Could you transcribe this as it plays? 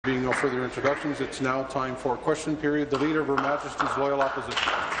Being no further introductions, it's now time for question period. The Leader of Her Majesty's Loyal Opposition.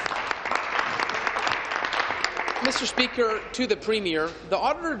 Mr. Speaker, to the Premier, the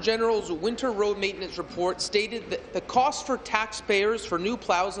Auditor General's Winter Road Maintenance Report stated that the cost for taxpayers for new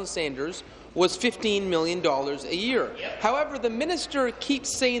ploughs and sanders was $15 million a year. However, the minister keeps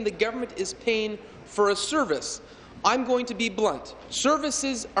saying the government is paying for a service. I'm going to be blunt.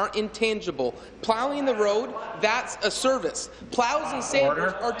 Services are intangible. Plowing the road, that's a service. Plows and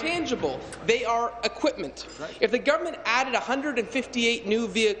sanders are tangible. They are equipment. If the government added 158 new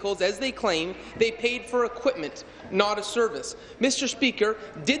vehicles, as they claim, they paid for equipment, not a service. Mr. Speaker,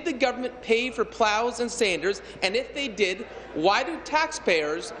 did the government pay for plows and sanders? And if they did, why do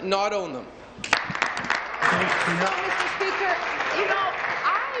taxpayers not own them? Mr. Speaker,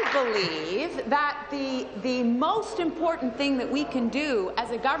 I believe that the most important thing that we can do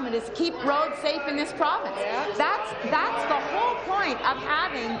as a government is keep roads safe in this province. That's the whole point of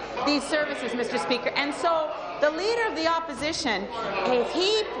having these services, Mr. Speaker. And so the Leader of the Opposition,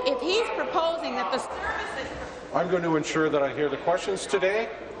 if he's proposing that the services... I'm going to ensure that I hear the questions today,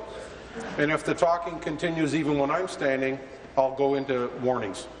 and if the talking continues even when I'm standing, I'll go into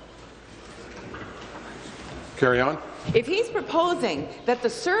warnings. Carry on. If he's proposing that the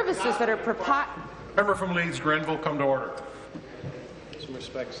services that are Member from Leeds Grenville, come to order.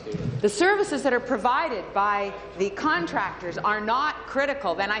 The services that are provided by the contractors are not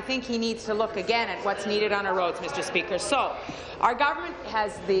critical, then I think he needs to look again at what's needed on our roads, Mr. Speaker. So, our government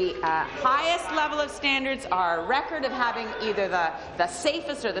has the highest level of standards. Our record of having either the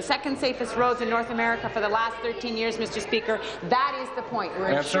safest or the second safest roads in North America for the last 13 years, Mr. Speaker. That is the point.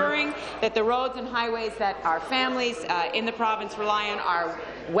 We're ensuring that the roads and highways that our families in the province rely on are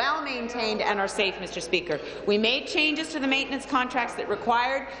well maintained and are safe, Mr. Speaker. We made changes to the maintenance contracts that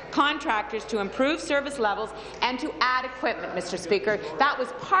required contractors to improve service levels and to add equipment, Mr. Speaker. That was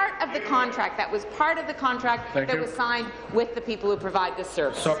part of the contract. That was part of the contract that was signed with the people who provide this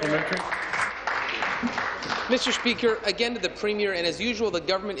service. Supplementary. Mr. Speaker, again to the Premier, and as usual, the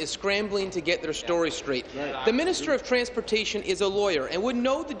government is scrambling to get their story straight. The Minister of Transportation is a lawyer and would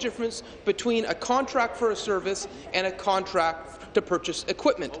know the difference between a contract for a service and a contract to purchase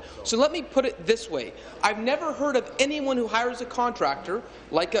equipment. So let me put it this way. I've never heard of anyone who hires a contractor,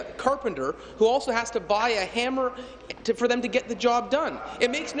 like a carpenter, who also has to buy a hammer for them to get the job done.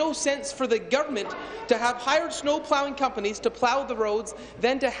 It makes no sense for the government to have hired snow plowing companies to plow the roads,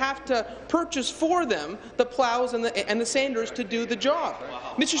 then to have to purchase for them the plows and the sanders to do the job.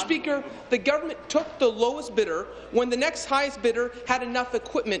 Mr. Speaker, the government took the lowest bidder when the next highest bidder had enough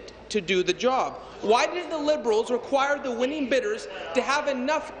equipment to do the job. Why did the Liberals require the winning bidders to have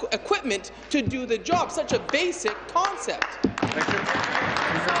enough equipment to do the job? Such a basic concept. So,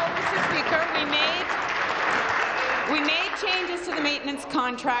 Mr. Speaker, we made changes to the maintenance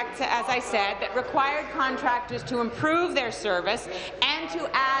contracts, as I said, that required contractors to improve their service and to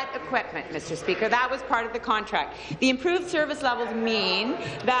add equipment, Mr. Speaker. That was part of the contract. The improved service levels mean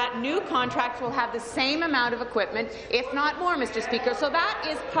that new contracts will have the same amount of equipment, if not more, Mr. Speaker. So that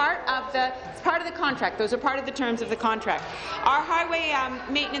is part of the contract. Those are part of the terms of the contract. Our Highway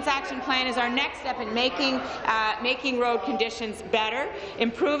Maintenance Action Plan is our next step in making road conditions better,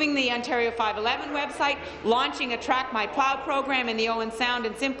 improving the Ontario 511 website, launching a Track My Plow program in the Owen Sound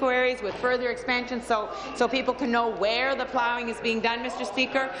and Simcoe areas with further expansion so people can know where the plowing is being done, Mr.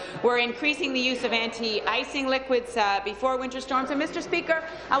 Speaker. We're increasing the use of anti-icing liquids before winter storms. And, Mr. Speaker,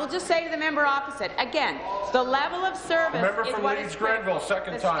 I will just say to the member opposite, again, the level of service is what is critical.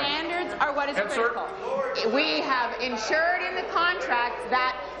 The standards are what is critical. We have ensured in the contract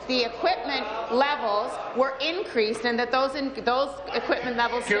that the equipment levels were increased and that those equipment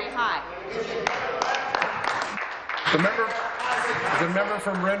levels stay high. The member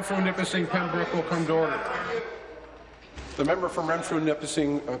from Renfrew, Nipissing, Pembroke will come to order. The member from Renfrew,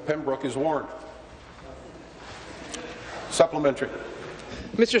 Nipissing, Pembroke is warned. Supplementary.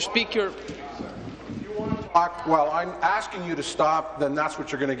 Mr. Speaker, well, I'm asking you to stop, then that's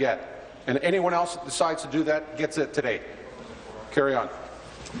what you're going to get. And anyone else that decides to do that gets it today. Carry on.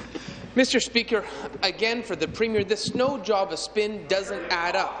 Mr. Speaker, again for the Premier, this snow job of spin doesn't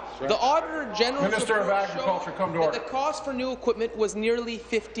add up. The Auditor General's report showed that the cost for new equipment was nearly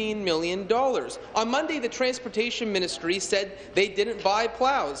 $15 million. On Monday, the Transportation Ministry said they didn't buy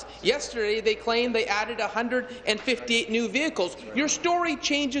plows. Yesterday, they claimed they added 158 new vehicles. Your story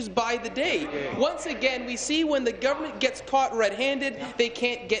changes by the day. Once again, we see when the government gets caught red-handed, they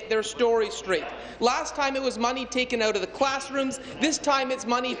can't get their story straight. Last time it was money taken out of the classrooms. This time it's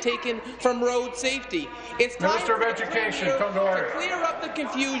money taken from road safety. It's time Minister of Education, come to order. To clear up the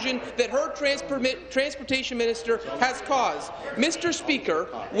confusion confusion that her transportation minister has caused. Mr. Speaker,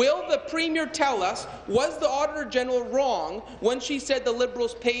 will the Premier tell us, was the Auditor General wrong when she said the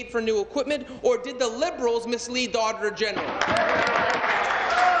Liberals paid for new equipment, or did the Liberals mislead the Auditor General?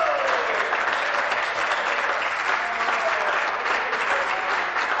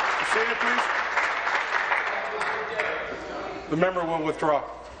 Seated, please. The member will withdraw.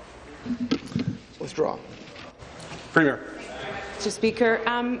 Withdraw. Premier. Mr. Speaker,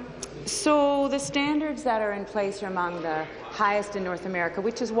 so the standards that are in place are among the highest in North America,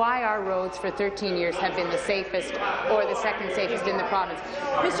 which is why our roads for 13 years have been the safest or the second safest in the province.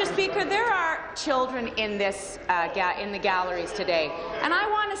 Mr. Speaker, there are children in this in the galleries today, and I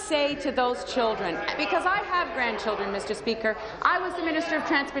want to say to those children, because I have grandchildren, Mr. Speaker, I was the Minister of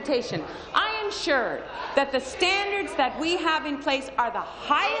Transportation. I ensured that the standards that we have in place are the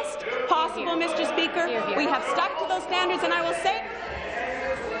highest possible, Mr. Speaker. We have stuck to those standards, and I will say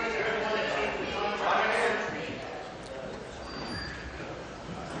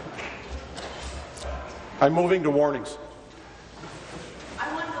I'm moving to warnings.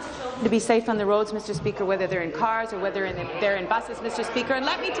 I want those children to be safe on the roads, Mr. Speaker, whether they're in cars or whether they're in buses, Mr. Speaker. And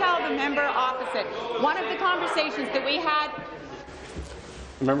let me tell the member opposite, one of the conversations that we had.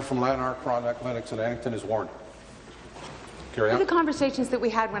 The member from Lanark, Frontenac, Lennox, and Addington is warned. Carry on. One of the conversations that we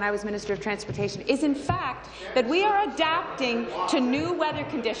had when I was Minister of Transportation is, in fact, that we are adapting to new weather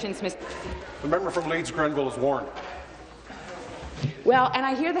conditions, Mr. The member from Leeds Grenville is warned. Well, and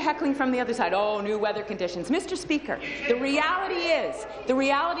I hear the heckling from the other side. Oh, new weather conditions. Mr. Speaker, the reality is.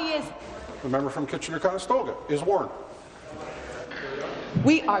 The member from Kitchener-Conestoga is warned.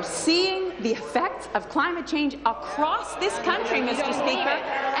 We are seeing the effects of climate change across this country, Mr. Speaker,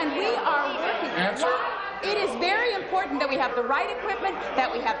 and we are working. Answer. It is very important that we have the right equipment, that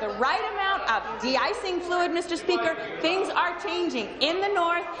we have the right amount of de-icing fluid, Mr. Speaker. Things are changing in the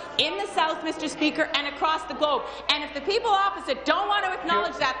north, in the south, Mr. Speaker, and across the globe. And if the people opposite don't want to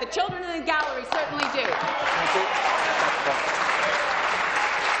acknowledge that, the children in the gallery certainly do. Thank you.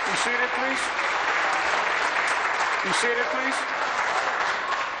 Be seated, please. Be seated, please.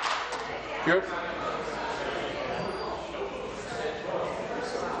 Good.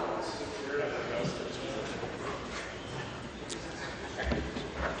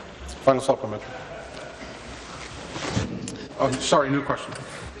 Final supplement. Oh, sorry, new question.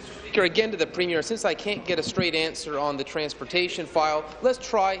 Speaker, again to the Premier, since I can't get a straight answer on the transportation file, let's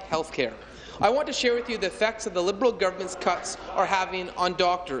try health care. I want to share with you the effects that the Liberal government's cuts are having on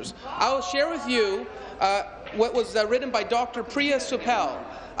doctors. I will share with you what was written by Dr. Priya Suppal,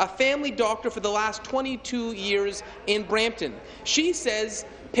 a family doctor for the last 22 years in Brampton. She says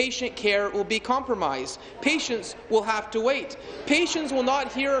patient care will be compromised. Patients will have to wait. Patients will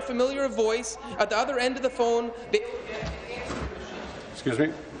not hear a familiar voice at the other end of the phone. Excuse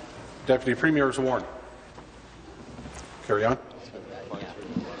me. Deputy Premier is warned. Carry on.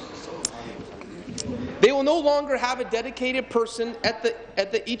 They will no longer have a dedicated person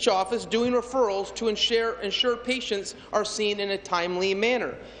at each office doing referrals to ensure patients are seen in a timely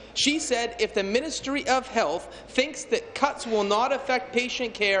manner. She said if the Ministry of Health thinks that cuts will not affect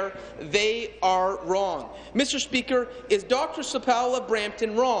patient care, they are wrong. Mr. Speaker, is Dr. Suppal of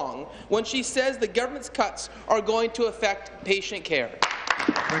Brampton wrong when she says the government's cuts are going to affect patient care?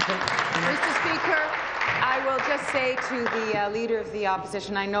 Mr. Speaker, I will just say to the Leader of the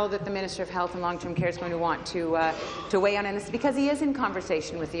Opposition, I know that the Minister of Health and Long-Term Care is going to want to weigh in on this because he is in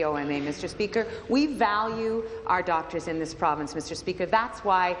conversation with the OMA, Mr. Speaker. We value our doctors in this province, Mr. Speaker. That's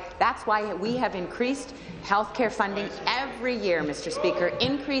why we have increased health care funding every year, Mr. Speaker.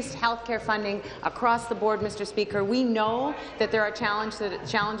 Increased health care funding across the board, Mr. Speaker. We know that there are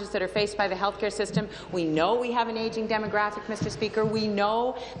challenges that are faced by the health care system. We know we have an aging demographic, Mr. Speaker. We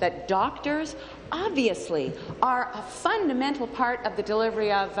know that doctors obviously are a fundamental part of the delivery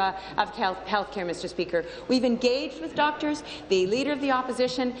of health care, Mr. Speaker. We've engaged with doctors. The Leader of the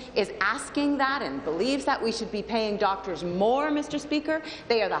Opposition is asking that and believes that we should be paying doctors more, Mr. Speaker.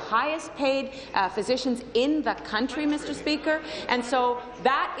 They are the highest paid physicians in the country, Mr. Speaker, and so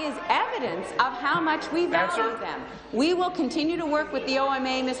that is evidence of how much we value them. We will continue to work with the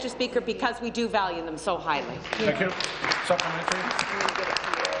OMA, Mr. Speaker, because we do value them so highly. Thank you. Supplementary.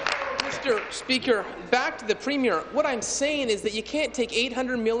 Mr. Speaker, back to the Premier. What I'm saying is that you can't take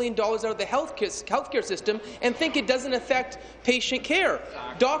 $800 million out of the healthcare system and think it doesn't affect patient care.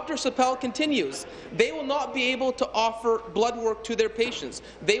 Dr. Suppal continues, they will not be able to offer blood work to their patients.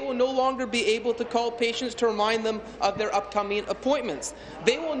 They will no longer be able to call patients to remind them of their upcoming appointments.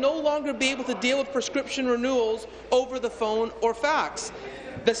 They will no longer be able to deal with prescription renewals over the phone or fax.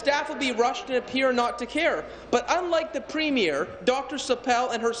 the staff will be rushed and appear not to care. But unlike the Premier, Dr.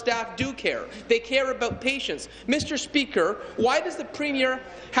 Sappel and her staff do care. They care about patients. Mr. Speaker, what does the Premier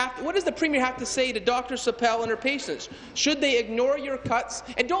have to say to Dr. Sappel and her patients? Should they ignore your cuts?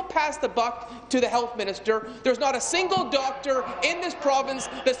 And don't pass the buck to the Health Minister. There's not a single doctor in this province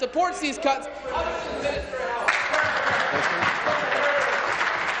that supports these cuts.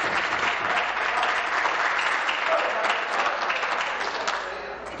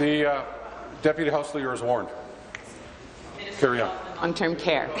 The Deputy House Leader is warned. Carry on. Long-term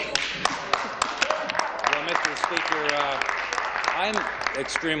care. Well, Mr. Speaker, I'm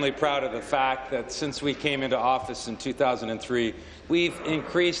extremely proud of the fact that since we came into office in 2003, we've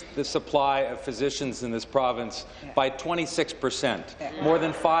increased the supply of physicians in this province by 26%. More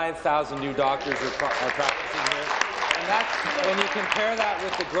than 5,000 new doctors are practicing here. And that's, when you compare that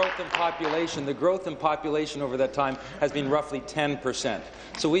with the growth in population over that time has been roughly 10%.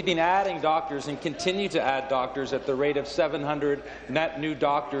 So we've been adding doctors and continue to add doctors at the rate of 700 net new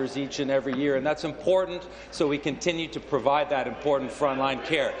doctors each and every year, and that's important, so we continue to provide that important frontline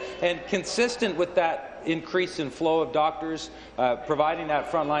care. And consistent with that increase in flow of doctors providing that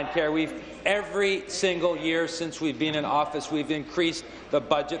frontline care, every single year since we've been in office, we've increased the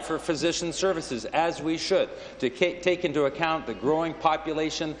budget for physician services, as we should, to take into account the growing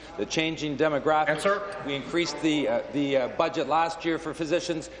population, the changing demographics. Answer. We increased the budget last year for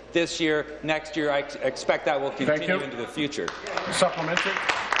physicians. This year, next year, I expect that will continue into the future. Supplementary.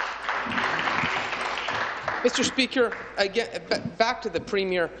 Mr. Speaker, again, back to the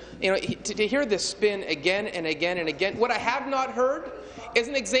Premier. To hear this spin again and again and again, what I have not heard is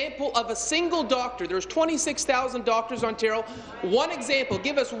an example of a single doctor. There's 26,000 doctors in Ontario. One example.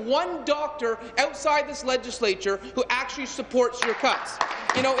 Give us one doctor outside this legislature who actually supports your cuts.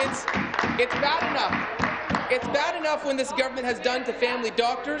 It's bad enough. It's bad enough when this government has done to family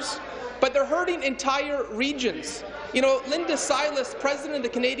doctors, but they're hurting entire regions. Linda Silas, president of the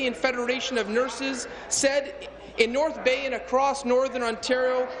Canadian Federation of Nurses, said in North Bay and across Northern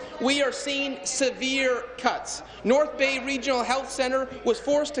Ontario, we are seeing severe cuts. North Bay Regional Health Centre was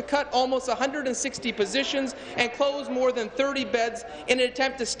forced to cut almost 160 positions and close more than 30 beds in an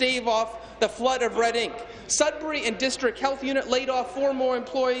attempt to stave off the flood of red ink. Sudbury and District Health Unit laid off 4 more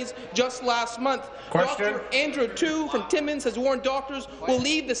employees just last month. Question. Dr. Andrew Tu from Timmins has warned doctors will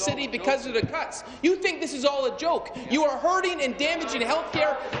leave the city because of the cuts. You think this is all a joke? You are hurting and damaging health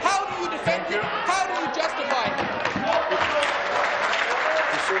care. How do you defend it? How do you justify it?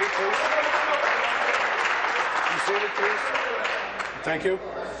 Thank you.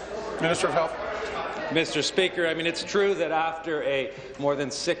 Minister of Health. Mr. Speaker, it's true that after a more than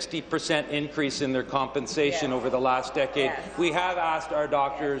 60% increase in their compensation over the last decade, we have asked our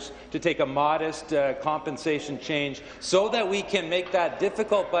doctors to take a modest compensation change so that we can make that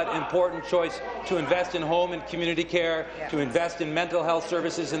difficult but important choice to invest in home and community care, to invest in mental health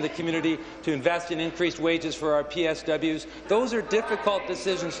services in the community, to invest in increased wages for our PSWs. Those are difficult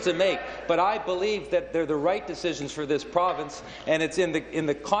decisions to make, but I believe that they're the right decisions for this province, and it's in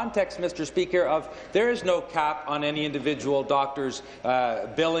the context, Mr. Speaker, of there is no cap on any individual doctor's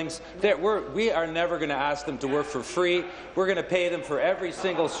billings. We are never going to ask them to work for free. We're going to pay them for every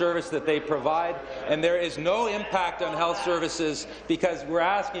single service that they provide, and there is no impact on health services because we're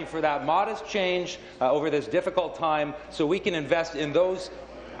asking for that modest change over this difficult time so we can invest in those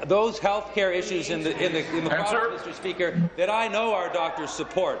health care issues in the province, Mr. Speaker, that I know our doctors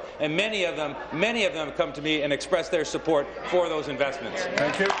support, and many of them come to me and express their support for those investments.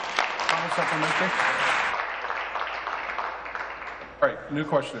 Thank you. Supplementary. All right, new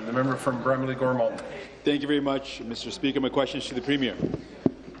question. The member from Bramalea-Gormalton. Thank you very much, Mr. Speaker. My question is to the Premier.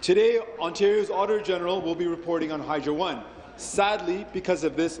 Today, Ontario's Auditor General will be reporting on Hydro One. Sadly, because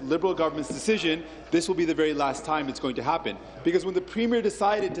of this Liberal government's decision, this will be the very last time it's going to happen. Because when the Premier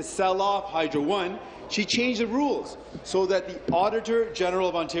decided to sell off Hydro One, she changed the rules so that the Auditor General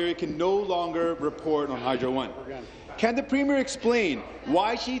of Ontario can no longer report on Hydro One. Can the Premier explain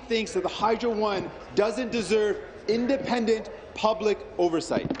why she thinks that the Hydro One doesn't deserve independent public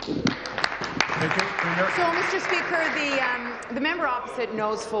oversight? Thank you. So, Mr. Speaker, the member opposite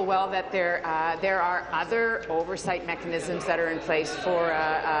knows full well that there are other oversight mechanisms that are in place for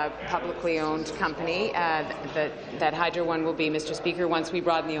a publicly owned company that Hydro One will be, Mr. Speaker, once we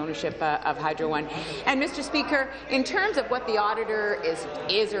broaden the ownership of Hydro One. And, Mr. Speaker, in terms of what the auditor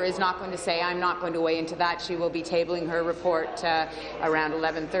is or is not going to say, I'm not going to weigh into that. She will be tabling her report around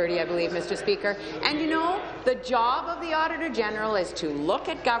 11:30, I believe, Mr. Speaker. And, the job of the Auditor General is to look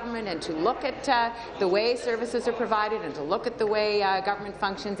at government and to look at the way services are provided and to look at the way government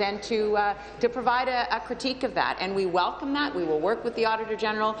functions and to provide a critique of that. And we welcome that. We will work with the Auditor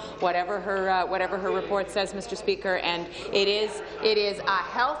General, whatever her report says, Mr. Speaker. And it is a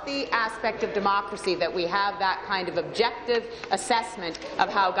healthy aspect of democracy that we have that kind of objective assessment of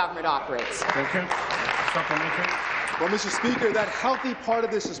how government operates. Thank you. Supplementary. Well, Mr. Speaker, that healthy part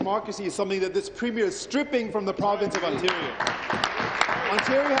of this democracy is something that this Premier is stripping from the province of Ontario.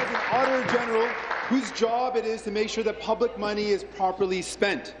 Ontario has an Auditor General whose job it is to make sure that public money is properly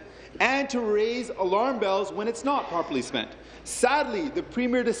spent and to raise alarm bells when it's not properly spent. Sadly, the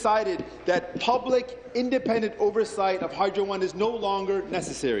Premier decided that public independent oversight of Hydro One is no longer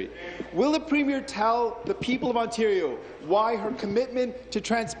necessary. Will the Premier tell the people of Ontario why her commitment to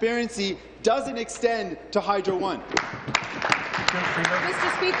transparency doesn't extend to Hydro One?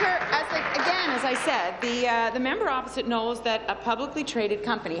 Mr. Speaker, as I said, the member opposite knows that a publicly traded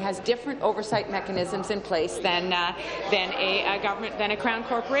company has different oversight mechanisms in place than a Crown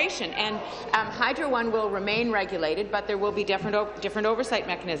corporation, and Hydro One will remain regulated, but there will be different oversight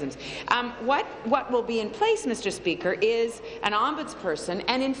mechanisms. What will be in place, Mr. Speaker, is an ombudsperson,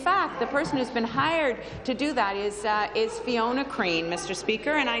 and in fact, the person who's been hired to do that is Fiona Crean, Mr.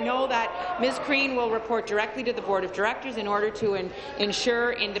 Speaker, and I know that Ms. Crean will report directly to the Board of Directors in order to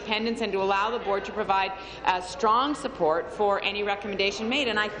ensure independence and to allow the board to provide strong support for any recommendation made.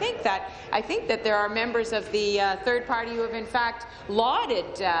 And I think that there are members of the third party who have in fact lauded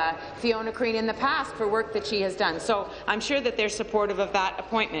Fiona Crean in the past for work that she has done. So I'm sure that they're supportive of that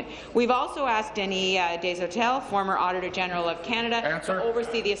appointment. We've also asked Denis Deshotel, former Auditor General of Canada, to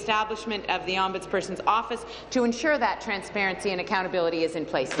oversee the establishment of the Ombudsperson's office to ensure that transparency and accountability is in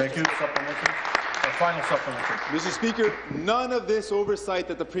place. Thank you. Supplementary. Final supplementary. Mr. Speaker, none of this oversight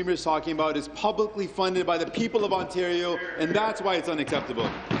that the Premier is talking about is publicly funded by the people of Ontario, and that's why it's unacceptable.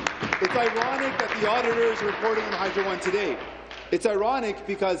 It's ironic that the auditor is reporting on Hydro One today. It's ironic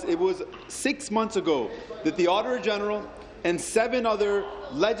because it was 6 months ago that the Auditor General and 7 other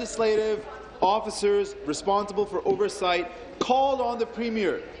legislative officers responsible for oversight called on the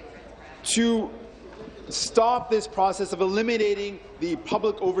Premier to stop this process of eliminating the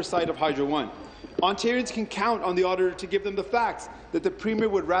public oversight of Hydro One. Ontarians can count on the auditor to give them the facts that the Premier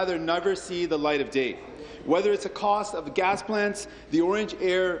would rather never see the light of day. Whether it's the cost of gas plants, the Orange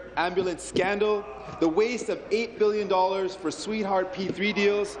Air ambulance scandal, the waste of $8 billion for Sweetheart P3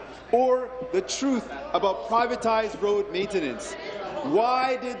 deals, or the truth about privatized road maintenance.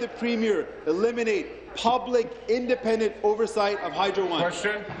 Why did the Premier eliminate public independent oversight of Hydro One?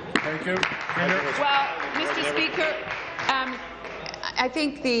 Question. Thank you. Well, Mr. Speaker, I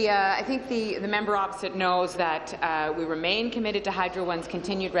think the member opposite knows that we remain committed to Hydro One's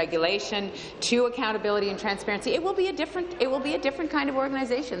continued regulation, to accountability and transparency. It will be a different kind of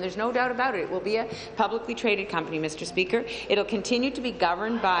organization. There's no doubt about it. It will be a publicly traded company, Mr. Speaker. It'll continue to be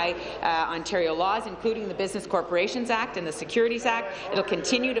governed by Ontario laws, including the Business Corporations Act and the Securities Act. It'll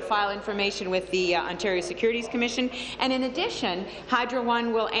continue to file information with the Ontario Securities Commission, and in addition, Hydro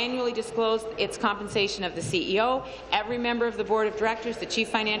One will annually disclose its compensation of the CEO, every member of the Board of Directors, the Chief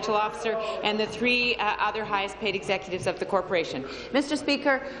Financial Officer, and the 3 other highest-paid executives of the corporation. Mr.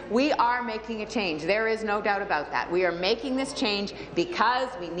 Speaker, we are making a change. There is no doubt about that. We are making this change because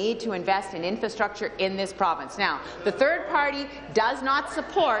we need to invest in infrastructure in this province. Now, the third party does not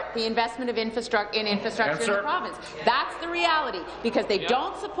support the investment of infrastructure in the province. That's the reality, because they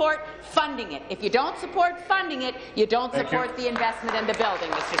don't support funding it. If you don't support funding it, you don't support the investment and the building,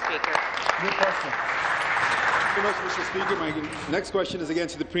 Mr. Speaker. Good question. Thank you much, Mr. Speaker. My next question is again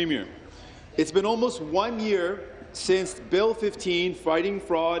to the Premier. It's been almost 1 year since Bill 15, Fighting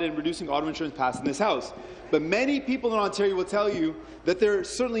Fraud and Reducing Auto Insurance, passed in this House. But many people in Ontario will tell you that they're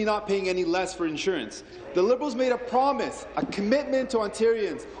certainly not paying any less for insurance. The Liberals made a promise, a commitment to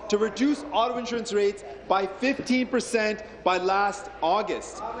Ontarians to reduce auto insurance rates by 15% by last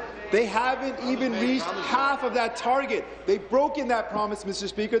August. They haven't even reached half of that target. They've broken that promise, Mr.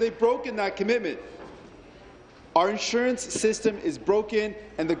 Speaker. They've broken that commitment. Our insurance system is broken,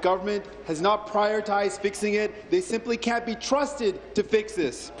 and the government has not prioritized fixing it. They simply can't be trusted to fix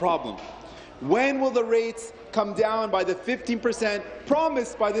this problem. When will the rates come down by the 15%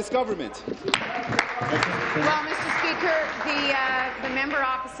 promised by this government? Well, Mr. Speaker, the member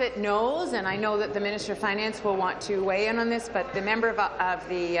opposite knows, and I know that the Minister of Finance will want to weigh in on this, but the member of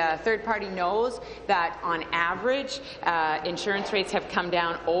the third party knows that on average insurance rates have come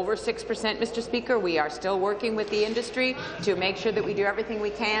down over 6%, Mr. Speaker. We are still working with the industry to make sure that we do everything we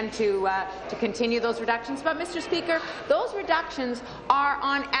can to continue those reductions. But, Mr. Speaker, those reductions are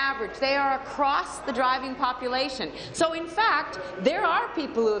on average. They are across the driving population. So, in fact, there are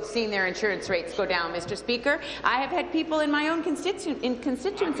people who have seen their insurance rates go down, Mr. Speaker. I have had people in my own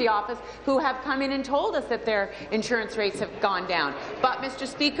constituency office who have come in and told us that their insurance rates have gone down. But, Mr.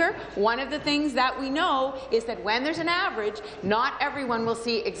 Speaker, one of the things that we know is that when there's an average, not everyone will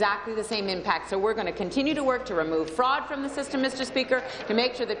see exactly the same impact. So we're going to continue to work to remove fraud from the system, Mr. Speaker, to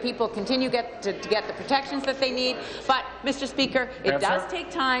make sure that people continue to get the protections that they need. But, Mr. Speaker, it does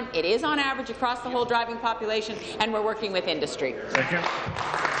take time. It is on average across the whole driving population, and we're working with industry. Thank you.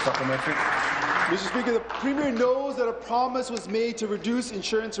 Supplementary. Mr. Speaker, the Premier knows that a promise was made to reduce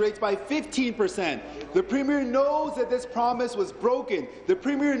insurance rates by 15%. The Premier knows that this promise was broken. The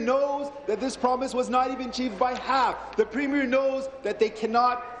Premier knows that this promise was not even achieved by half. The Premier knows that they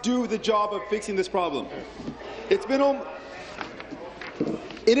cannot do the job of fixing this problem. It's been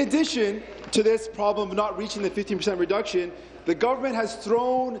in addition to this problem of not reaching the 15% reduction, the government has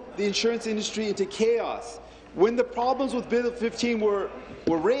thrown the insurance industry into chaos. When the problems with Bill 15 were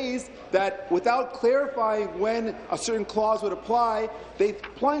raised, that without clarifying when a certain clause would apply, they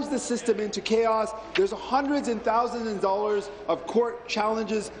plunged the system into chaos. There's hundreds and thousands of dollars of court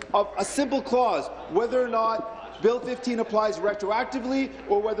challenges of a simple clause, whether or not Bill 15 applies retroactively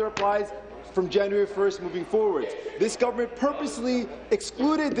or whether it applies from January 1st moving forward. This government purposely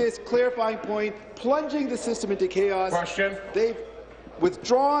excluded this clarifying point, plunging the system into chaos. Question. They've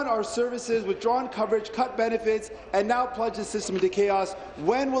withdrawn our services, withdrawn coverage, cut benefits, and now plunge the system into chaos.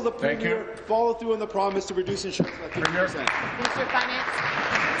 When will the Premier follow through on the promise to reduce insurance by 50%? Minister of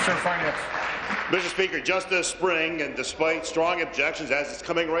Finance. Minister of Finance. Mr. Speaker, just this spring, and despite strong objections, as it's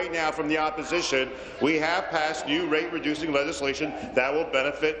coming right now from the opposition, we have passed new rate-reducing legislation that will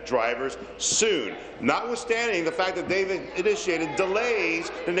benefit drivers soon, notwithstanding the fact that they've initiated delays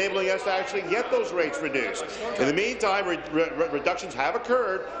enabling us to actually get those rates reduced. In the meantime, reductions have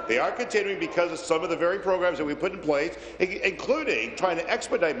occurred. They are continuing because of some of the very programs that we put in place, including trying to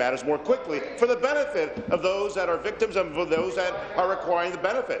expedite matters more quickly for the benefit of those that are victims and for those that are requiring the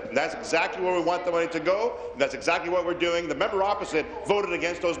benefit. And that's exactly where we want the money to go, and that's exactly what we're doing. The member opposite voted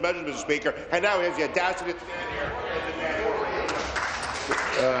against those measures, Mr. Speaker, and now he has the audacity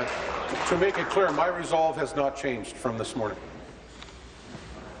to make it clear, my resolve has not changed from this morning.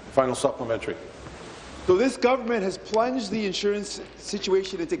 Final supplementary. So this government has plunged the insurance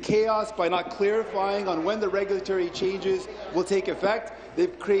situation into chaos by not clarifying on when the regulatory changes will take effect.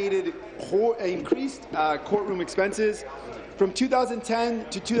 They've created increased courtroom expenses. From 2010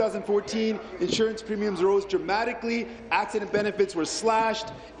 to 2014, insurance premiums rose dramatically, accident benefits were slashed,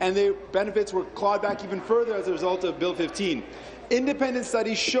 and their benefits were clawed back even further as a result of Bill 15. Independent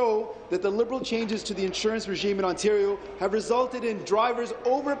studies show that the Liberal changes to the insurance regime in Ontario have resulted in drivers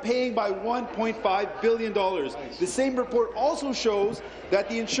overpaying by $1.5 billion. The same report also shows that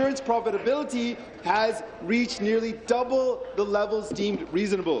the insurance profitability has reached nearly double the levels deemed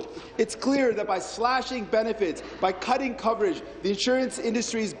reasonable. It's clear that by slashing benefits, by cutting coverage, the insurance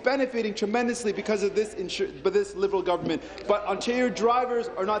industry is benefiting tremendously because of this Liberal government. But Ontario drivers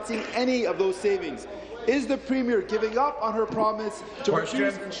are not seeing any of those savings. Is the Premier giving up on her promise to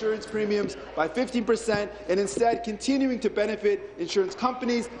reduce insurance premiums by 15% and instead continuing to benefit insurance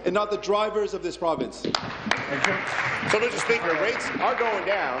companies and not the drivers of this province? So, Mr. Speaker, rates are going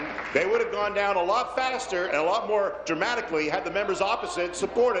down. They would have gone down a lot faster and a lot more dramatically had the members opposite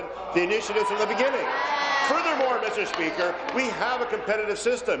supported the initiative from the beginning. Furthermore, Mr. Speaker, we have a competitive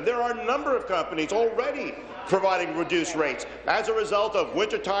system. There are a number of companies already providing reduced rates. As a result of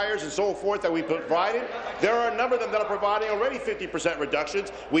winter tires and so forth that we provided, there are a number of them that are providing already 50%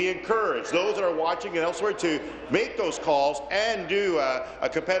 reductions. We encourage those that are watching and elsewhere to make those calls and do a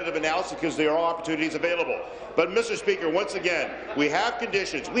competitive analysis because there are opportunities available. But, Mr. Speaker, once again, we have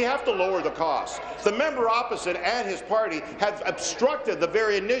conditions. We have to lower the costs. The member opposite and his party have obstructed the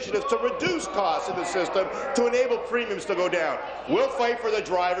very initiatives to reduce costs in the system to enable premiums to go down. We'll fight for the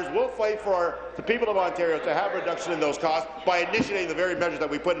drivers. We'll fight for the people of Ontario to have a reduction in those costs by initiating the very measures that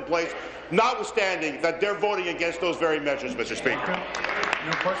we put in place, notwithstanding that they're voting against those very measures, Mr. Speaker.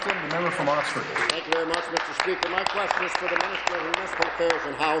 Your question, the member from Oxford. Thank you very much, Mr. Speaker. My question is for the Minister of Municipal Affairs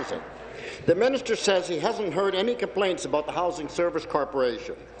and Housing. The minister says he hasn't heard any complaints about the Housing Service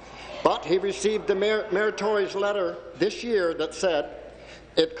Corporation, but he received a meritorious letter this year that said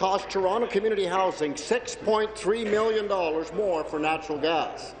it cost Toronto Community Housing $6.3 million more for natural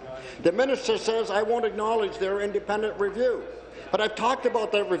gas. The minister says, I won't acknowledge their independent review. But I've talked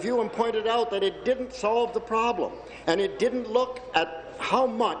about that review and pointed out that it didn't solve the problem, and it didn't look at how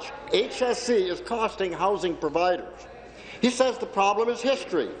much HSC is costing housing providers. He says the problem is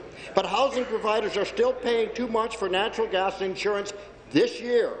history, but housing providers are still paying too much for natural gas insurance this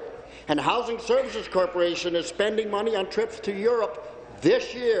year, and Housing Services Corporation is spending money on trips to Europe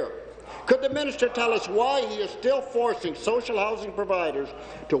this year. Could the minister tell us why he is still forcing social housing providers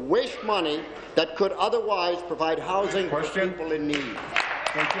to waste money that could otherwise provide housing for people in need?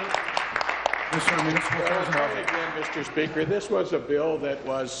 Thank you. Mr. Municipal Affairs and Housing. Again, Mr. Speaker, this was a bill that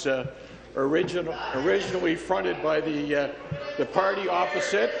was originally fronted by the party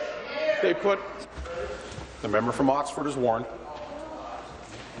opposite. They put The member from Oxford is warned.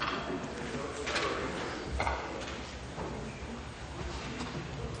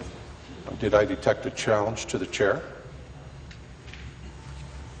 Did I detect a challenge to the chair?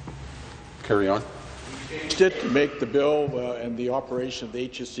 Carry on. to make the bill and the operation of the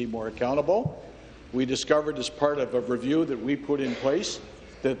HSC more accountable. We discovered as part of a review that we put in place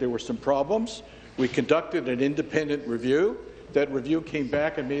that there were some problems. We conducted an independent review. That review came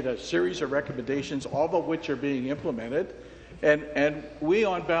back and made a series of recommendations, all of which are being implemented. And we,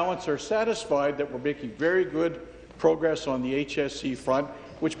 on balance, are satisfied that we're making very good progress on the HSC front,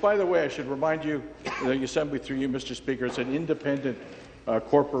 which, by the way, I should remind you, the Assembly through you, Mr. Speaker, is an independent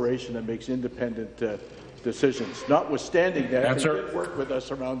corporation that makes independent decisions. Notwithstanding that, they did work with us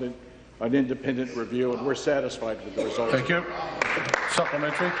around an independent review, and we're satisfied with the results. Thank you.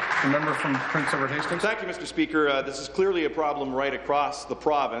 Supplementary. The member from Prince Edward Hastings. Thank you, Mr. Speaker. This is clearly a problem right across the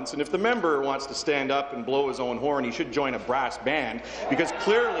province, and if the member wants to stand up and blow his own horn, he should join a brass band, because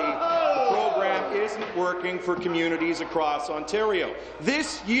clearly the program isn't working for communities across Ontario.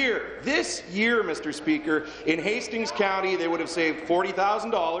 This year, Mr. Speaker, in Hastings County, they would have saved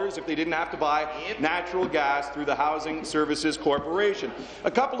 $40,000 if they didn't have to buy natural gas through the Housing Services Corporation.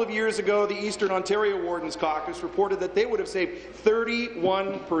 A couple of years ago, the Eastern Ontario Wardens Caucus reported that they would have saved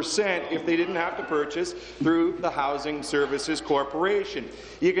 31% if they didn't have to purchase through the Housing Services Corporation.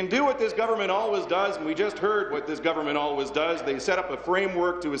 You can do what this government always does, and we just heard what this government always does. They set up a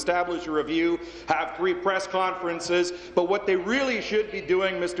framework to establish a review, have 3 press conferences, but what they really should be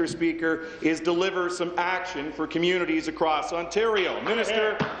doing, Mr. Speaker, is deliver some action for communities across Ontario.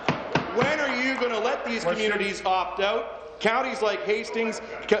 Minister, when are you going to let these communities opt out? Counties like Hastings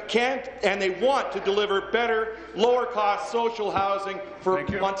can't and they want to deliver better, lower-cost social housing for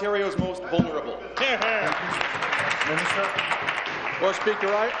Ontario's most vulnerable. Minister. Well, Speaker,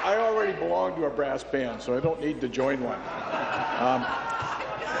 I already belong to a brass band, so I don't need to join one.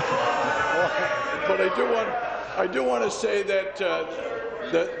 But I do want to say that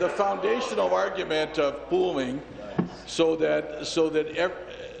the foundational argument of pooling so that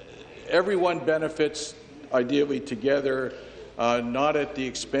everyone benefits ideally together, not at the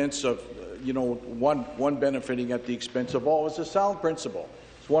expense of one benefiting at the expense of all, is a sound principle.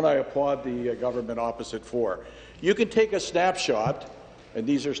 It's one I applaud the government opposite for. You can take a snapshot, and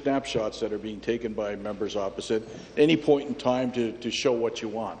these are snapshots that are being taken by members opposite, any point in time to show what you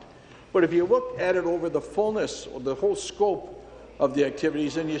want. But if you look at it over the fullness, the whole scope of the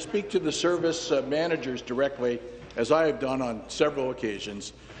activities, and you speak to the service managers directly, as I have done on several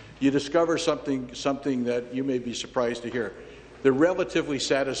occasions, you discover something that you may be surprised to hear. They're relatively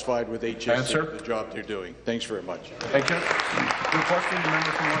satisfied with HSC, the job they're doing. Thanks very much. Thank you. Your question, the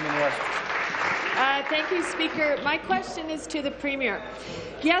member from London West. Thank you, Speaker. My question is to the Premier.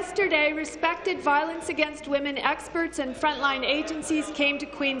 Yesterday, respected violence against women experts and frontline agencies came to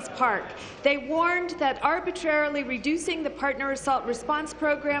Queen's Park. They warned that arbitrarily reducing the partner assault response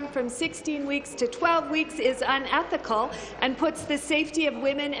program from 16 weeks to 12 weeks is unethical and puts the safety of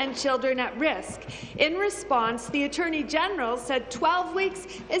women and children at risk. In response, the Attorney General said 12 weeks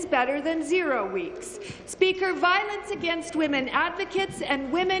is better than 0 weeks. Speaker, violence against women advocates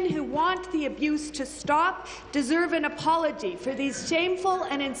and women who want the abuse to stop deserve an apology for these shameful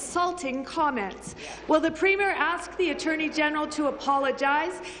and insulting comments. Will the Premier ask the Attorney General to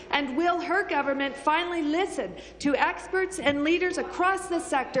apologize, and will her government finally listen to experts and leaders across the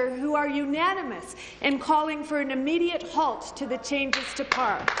sector who are unanimous in calling for an immediate halt to the changes to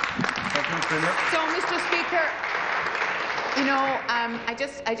PAR? So, Mr. Speaker, You know,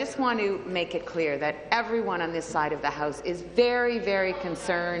 I just want to make it clear that everyone on this side of the House is very, very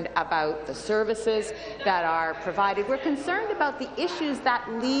concerned about the services that are provided. We're concerned about the issues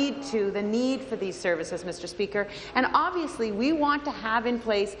that lead to the need for these services, Mr. Speaker. And obviously, we want to have in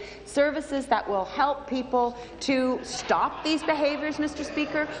place services that will help people to stop these behaviours, Mr.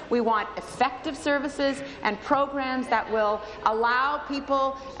 Speaker. We want effective services and programs that will allow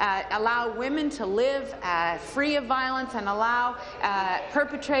people, allow women to live free of violence and allow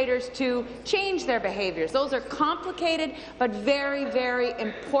perpetrators to change their behaviours. Those are complicated but very, very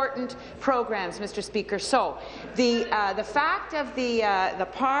important programs, Mr. Speaker. So the fact of the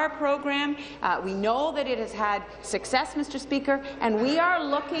PAR program, we know that it has had success, Mr. Speaker, and we are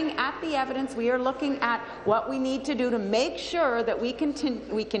looking at the evidence. We are looking at what we need to do to make sure that we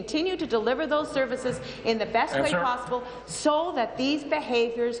continue to deliver those services in the best way possible so that these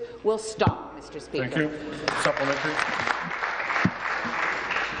behaviours will stop, Mr. Speaker. Thank you. Supplementary.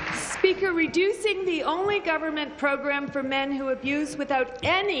 Speaker, reducing the only government program for men who abuse without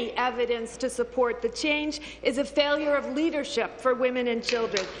any evidence to support the change is a failure of leadership for women and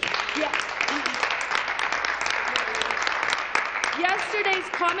children. Yesterday's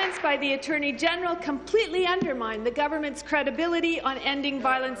comments by the Attorney General completely undermine the government's credibility on ending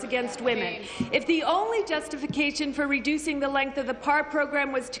violence against women. If the only justification for reducing the length of the PAR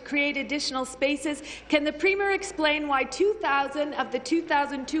program was to create additional spaces, can the Premier explain why 2,000 of the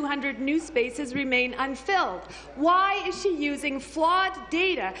 2,200 new spaces remain unfilled? Why is she using flawed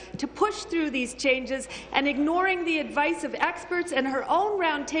data to push through these changes and ignoring the advice of experts and her own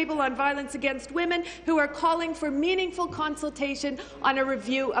roundtable on violence against women who are calling for meaningful consultation on a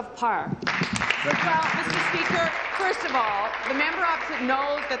review of PAR? Well, Mr. Speaker, first of all, the member opposite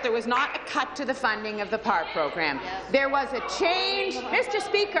knows that there was not a cut to the funding of the PAR program. There was a change. Mr.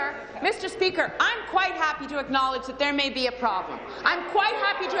 Speaker, I'm quite happy to acknowledge that there may be a problem. I'm quite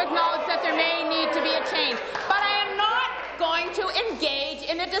happy to acknowledge that there may need to be a change. But I am not going to engage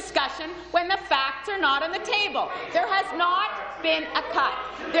in a discussion when the facts are not on the table. There has not been a cut.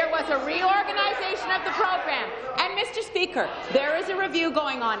 There was a reorganization of the program. And, Mr. Speaker, there is a review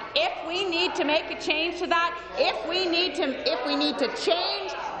going on. If we need to make a change to that, if we need to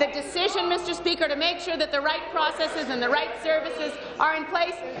change the decision, Mr. Speaker, to make sure that the right processes and the right services are in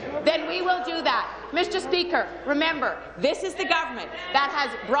place, then we will do that. Mr. Speaker, remember, this is the government that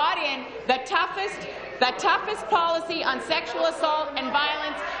has brought in the toughest policy on sexual assault and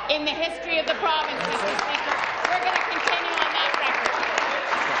violence in the history of the province, Mr. Speaker. We're going to continue on that record.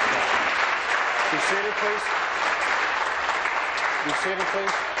 Be seated, please. Be seated,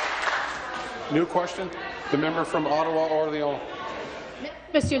 please. New question. The member from Ottawa-Orléans.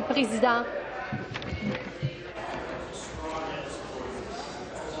 Monsieur le Président.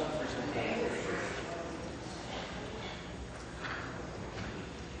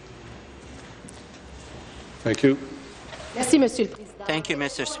 Thank you. Merci, Monsieur le Président. Thank you,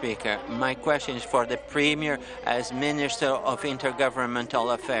 Mr. Speaker. My question is for the Premier as Minister of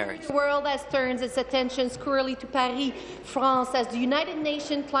Intergovernmental Affairs. The world has turned its attention squarely to Paris, France, as the United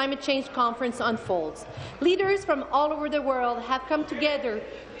Nations Climate Change Conference unfolds. Leaders from all over the world have come together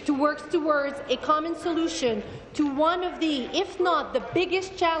to work towards a common solution to one of the, if not the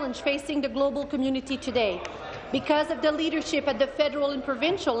biggest challenge facing the global community today. Because of the leadership at the federal and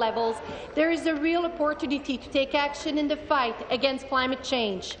provincial levels, there is a real opportunity to take action in the fight against climate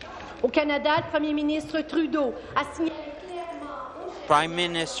change. Au Canada, le Premier ministre Trudeau a signé Prime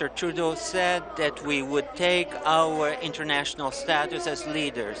Minister Trudeau said that we would take our international status as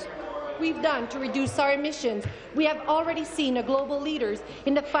leaders. We've done to reduce our emissions. We have already seen a global leaders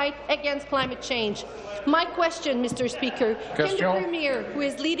in the fight against climate change. My question, Mr. Speaker, can the Premier, who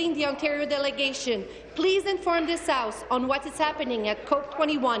is leading the Ontario delegation, please inform this House on what is happening at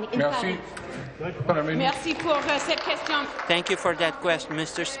COP21 in Paris? Merci pour cette question. Thank you for that question,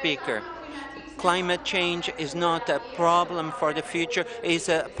 Mr. Speaker. Climate change is not a problem for the future, it's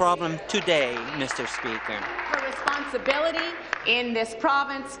a problem today, Mr. Speaker. For responsibility in this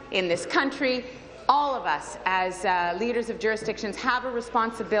province, in this country, all of us as leaders of jurisdictions have a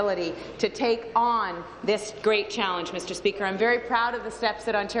responsibility to take on this great challenge, Mr. Speaker. I'm very proud of the steps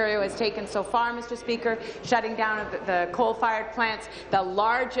that Ontario has taken so far, Mr. Speaker, shutting down the coal-fired plants, the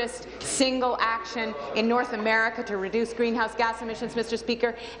largest single action in North America to reduce greenhouse gas emissions, Mr.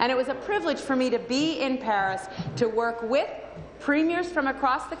 Speaker. And it was a privilege for me to be in Paris to work with premiers from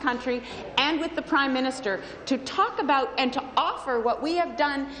across the country and with the Prime Minister to talk about and to offer what we have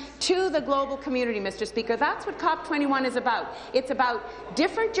done to the global community, Mr. Speaker. That's what COP21 is about. It's about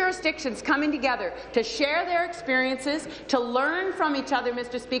different jurisdictions coming together to share their experiences, to learn from each other,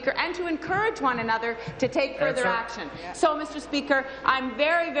 Mr. Speaker, and to encourage one another to take further action. So, Mr. Speaker, I'm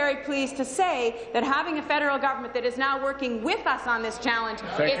very, very pleased to say that having a federal government that is now working with us on this challenge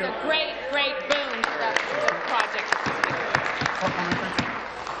is a great, great boon to the project.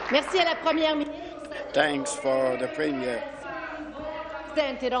 Merci à la Première ministre. Thanks for the Premier.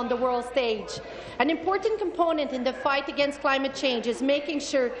 Presented on the world stage. An important component in the fight against climate change is making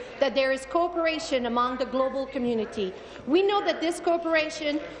sure that there is cooperation among the global community. We know that this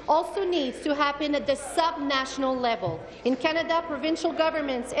cooperation also needs to happen at the sub-national level. In Canada, provincial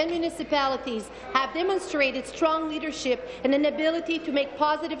governments and municipalities have demonstrated strong leadership and an ability to make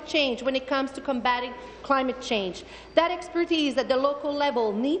positive change when it comes to combating climate change. That expertise at the local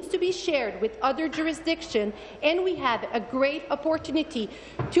level needs to be shared with other jurisdictions, and we have a great opportunity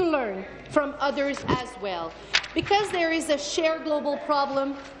to learn from others as well. Because there is a shared global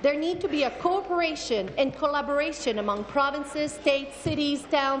problem, there need to be a cooperation and collaboration among provinces, states, cities,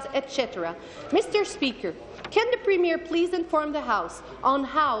 towns, etc. Mr. Speaker, can the Premier please inform the House on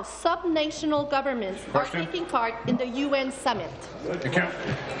how sub-national governments are taking part in the UN summit? Thank you.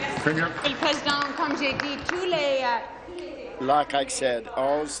 Premier. Like I said,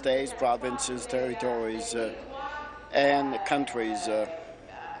 all states, provinces, territories, and countries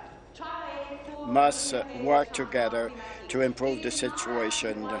must work together to improve the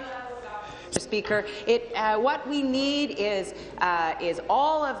situation. Mr. Speaker, what we need is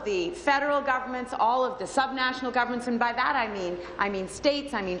all of the federal governments, all of the subnational governments, and by that I mean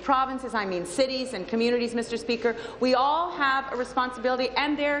states, I mean provinces, I mean cities and communities, Mr. Speaker. We all have a responsibility,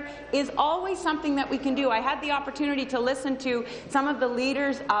 and there is always something that we can do. I had the opportunity to listen to some of the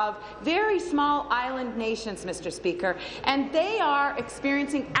leaders of very small island nations, Mr. Speaker, and they are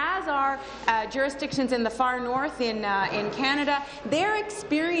experiencing, as are jurisdictions in the far north in Canada, they're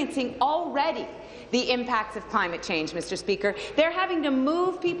experiencing already the impacts of climate change, Mr. Speaker. They're having to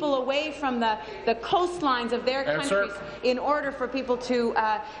move people away from the coastlines of their countries in order for people to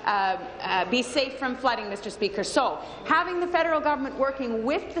be safe from flooding, Mr. Speaker. So, having the federal government working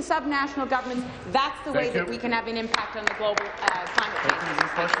with the subnational governments, that's the way that we can have an impact on the global climate change.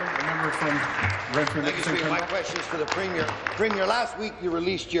 Thank you, Speaker. My question is for the Premier. Premier, last week you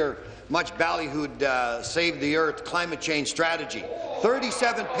released your much ballyhooed Save the Earth climate change strategy.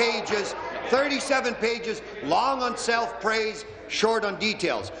 37 pages, long on self-praise, short on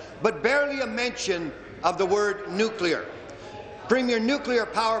details, but barely a mention of the word nuclear. Premier, nuclear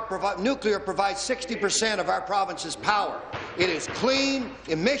provides 60% of our province's power. It is clean,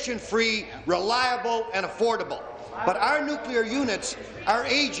 emission-free, reliable, and affordable. But our nuclear units are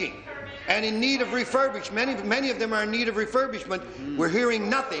aging and in need of refurbishment. Many of them are in need of refurbishment. We're hearing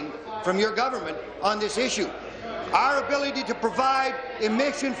nothing from your government on this issue. Our ability to provide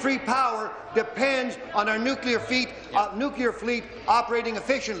emission-free power depends on our nuclear fleet operating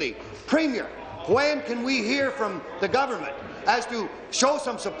efficiently. Premier, when can we hear from the government as to show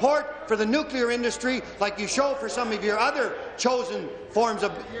some support for the nuclear industry like you show for some of your other chosen forms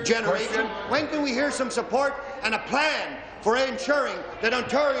of generation? When can we hear some support and a plan for ensuring that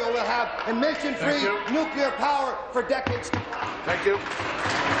Ontario will have emission-free nuclear power for decades to come? Thank you.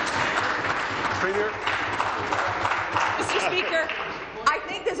 Premier. Mr. Speaker, I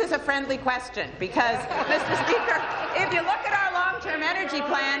think this is a friendly question because, Mr. Speaker, if you look at our long-term energy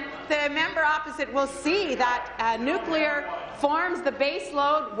plan, the member opposite will see that nuclear forms the base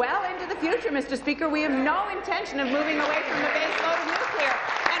load well into the future, Mr. Speaker. We have no intention of moving away from the base load of nuclear,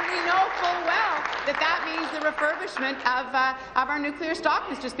 and we know full well that that means the refurbishment of our nuclear stock,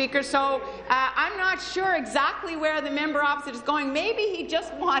 Mr. Speaker. So I'm not sure exactly where the member opposite is going. Maybe he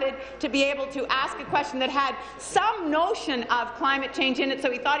just wanted to be able to ask a question that had some notion of climate change in it,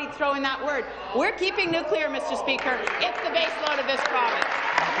 so he thought he'd throw in that word. We're keeping nuclear, Mr. Speaker. It's the base load of this province.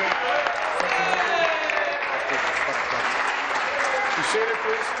 Be seated,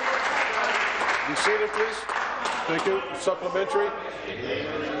 please. Be seated, please. Thank you. Supplementary.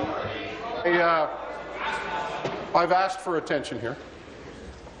 I've asked for attention here.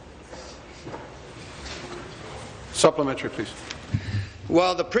 Supplementary, please.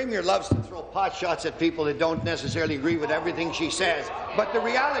 Well, the Premier loves to throw pot shots at people that don't necessarily agree with everything she says. But the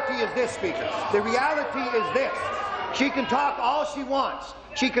reality is this, Speaker. The reality is this. She can talk all she wants.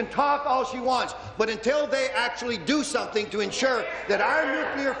 She can talk all she wants, but until they actually do something to ensure that our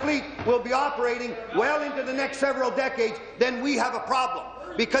nuclear fleet will be operating well into the next several decades, then we have a problem.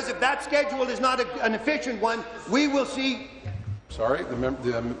 Because if that schedule is not an efficient one, we will see Sorry,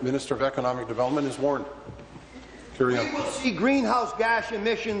 the Minister of Economic Development is warned. Carry on. We will see greenhouse gas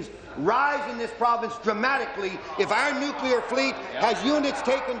emissions rise in this province dramatically. If our nuclear fleet has units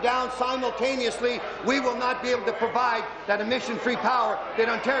taken down simultaneously, we will not be able to provide that emission-free power that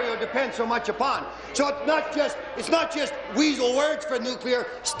Ontario depends so much upon. So it's not just weasel words for nuclear.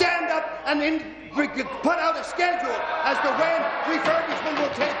 Stand up and put out a schedule as to when refurbishment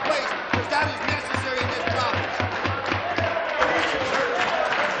will take place, because that is necessary in this province.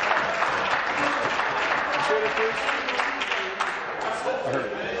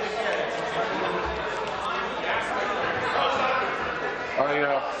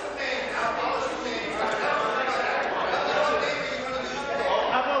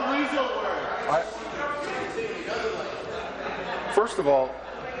 First of all,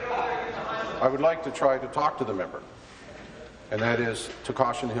 I would like to try to talk to the member, and that is to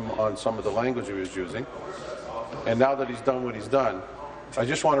caution him on some of the language he was using. And now that he's done what he's done, I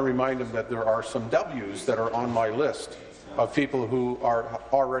just want to remind him that there are some W's that are on my list of people who are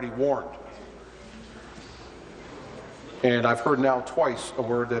already warned. And I've heard now twice a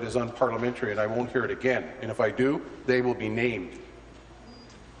word that is unparliamentary, and I won't hear it again. And if I do, they will be named.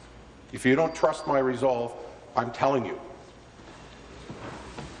 If you don't trust my resolve, I'm telling you.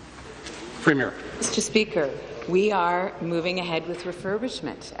 Premier. Mr. Speaker, we are moving ahead with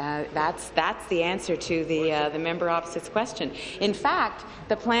refurbishment. That's the answer to the member opposite's question. In fact,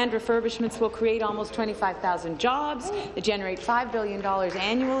 the planned refurbishments will create almost 25,000 jobs. They generate $5 billion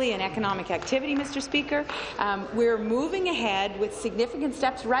annually in economic activity, Mr. Speaker. We're moving ahead with significant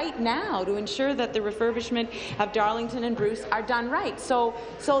steps right now to ensure that the refurbishment of Darlington and Bruce are done right. So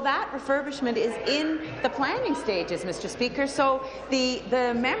that refurbishment is in the planning stages, Mr. Speaker. So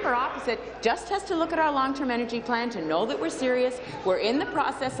the member opposite just has to look at our long-term energy plan to know that we're serious. We're in the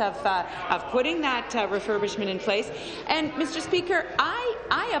process of putting that refurbishment in place. And, Mr. Speaker,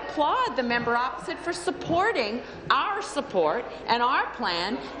 I applaud the member opposite for supporting our support and our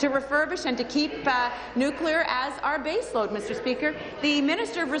plan to refurbish and to keep nuclear as our baseload, Mr. Speaker. The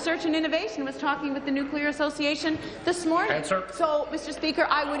Minister of Research and Innovation was talking with the Nuclear Association this morning. Answer. So, Mr. Speaker,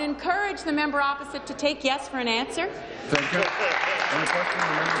 I would encourage the member opposite to take yes for an answer. Thank you. Any questions?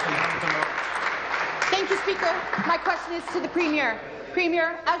 The member from Hamilton. Thank you, Speaker. My question is to the Premier.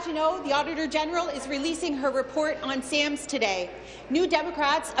 Premier, as you know, the Auditor General is releasing her report on SAMS today. New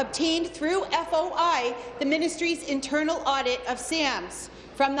Democrats obtained through FOI the ministry's internal audit of SAMS.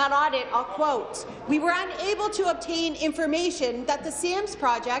 From that audit, I'll quote, "We were unable to obtain information that the SAMS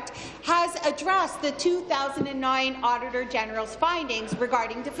project has addressed the 2009 Auditor General's findings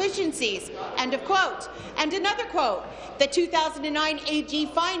regarding deficiencies." End of quote. And another quote, "The 2009 AG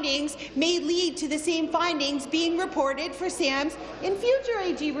findings may lead to the same findings being reported for SAMS in future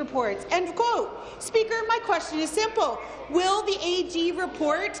AG reports." End quote. Speaker, my question is simple. Will the AG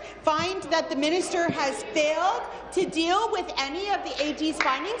report find that the minister has failed to deal with any of the AG's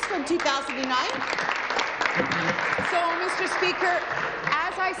findings from 2009? So, Mr. Speaker,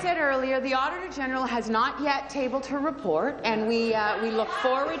 as I said earlier, the Auditor General has not yet tabled her report, and we look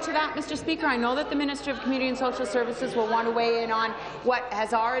forward to that, Mr. Speaker. I know that the Minister of Community and Social Services will want to weigh in on what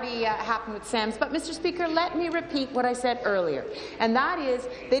has already happened with SAMS. But, Mr. Speaker, let me repeat what I said earlier, and that is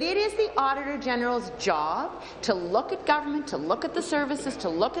that it is the Auditor General's job to look at government, to look at the services, to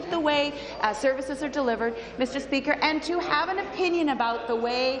look at the way services are delivered, Mr. Speaker, and to have an opinion about the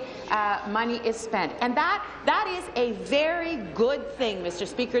way money is spent. And that is a very good thing, Mr.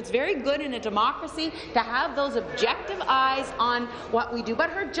 Speaker. It's very good in a democracy to have those objective eyes on what we do. But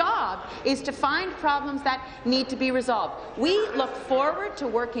her job is to find problems that need to be resolved. We look forward to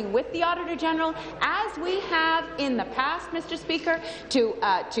working with the Auditor General, as we have in the past, Mr. Speaker,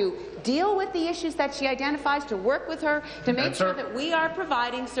 to deal with the issues that she identifies, to work with her to make sure that we are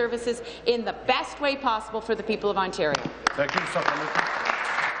providing services in the best way possible for the people of Ontario. Thank you.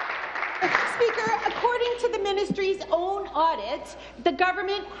 Speaker, according to the ministry's own audit, the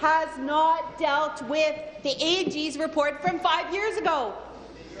government has not dealt with the AG's report from 5 years ago.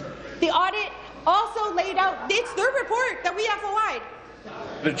 The audit also laid out, it's their report that we FOI'd.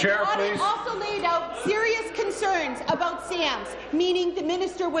 The chair, please. The audit also laid out serious concerns about SAMS, meaning the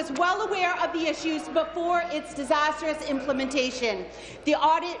minister was well aware of the issues before its disastrous implementation. The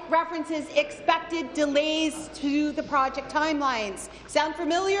audit references expected delays to the project timelines. Sound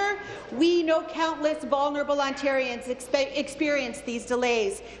familiar? We know countless vulnerable Ontarians experience these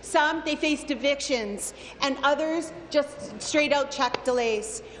delays. Some, they faced evictions, and others just straight-out check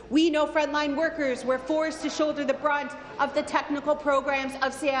delays. We know frontline workers were forced to shoulder the brunt of the technical programs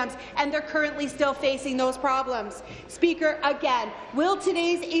of SAMS, and they're currently still facing those problems. Speaker, again, will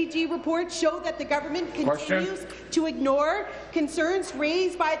today's AG report show that the government continues to ignore concerns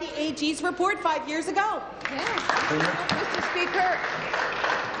raised by the AG's report 5 years ago? Mr. Speaker,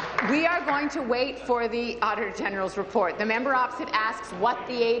 we are going to wait for the Auditor General's report. The member opposite asks what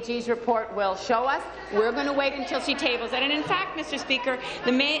the AG's report will show us. We're going to wait until she tables it. And in fact, Mr. Speaker,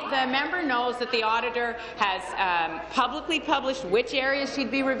 the member knows that the Auditor has publicly published which areas she'd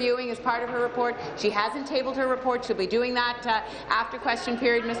be reviewing as part of her report. She hasn't tabled her report. She'll be doing that after question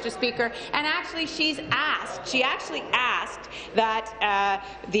period, Mr. Speaker. And actually, she actually asked that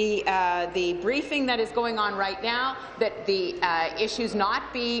the briefing that is going on right now, that the issues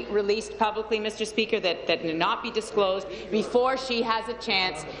not be released publicly, Mr. Speaker, that not be disclosed before she has a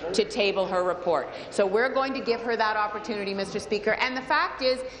chance to table her report. So we're going to give her that opportunity, Mr. Speaker. And the fact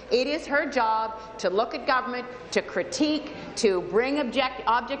is, it is her job to look at government, to critique, to bring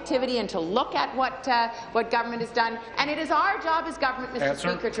objectivity, and to look at what government has done. And it is our job as government, Mr.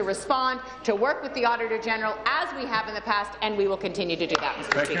 Speaker, to respond, to work with the Auditor General as we have in the past, and we will continue to do that,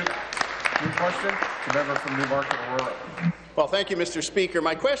 Mr. Speaker. New question, the member from Newmarket, Aurora. Well, thank you, Mr. Speaker.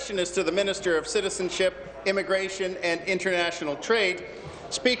 My question is to the Minister of Citizenship, Immigration and International Trade.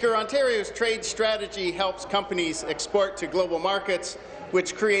 Speaker, Ontario's trade strategy helps companies export to global markets,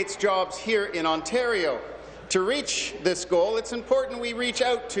 which creates jobs here in Ontario. To reach this goal, it's important we reach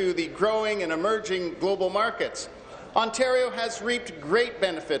out to the growing and emerging global markets. Ontario has reaped great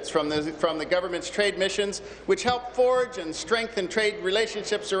benefits from the government's trade missions, which help forge and strengthen trade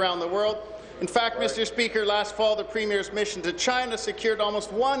relationships around the world. In fact, Mr. Speaker, last fall the Premier's mission to China secured almost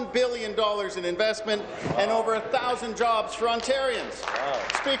 $1 billion in investment and over 1,000 jobs for Ontarians. Wow.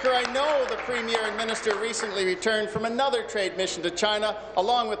 Speaker, I know the Premier and Minister recently returned from another trade mission to China,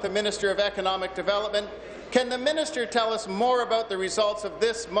 along with the Minister of Economic Development. Can the Minister tell us more about the results of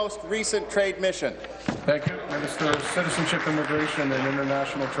this most recent trade mission? Thank you. Minister of Citizenship, Immigration and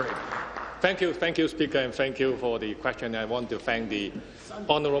International Trade. Thank you, Speaker, and thank you for the question. I want to thank the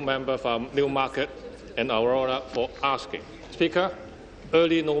honourable member from Newmarket and Aurora for asking. Speaker,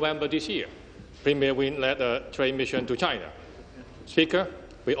 early November this year, Premier Wynne led a trade mission to China. Speaker,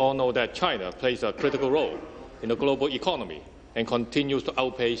 we all know that China plays a critical role in the global economy and continues to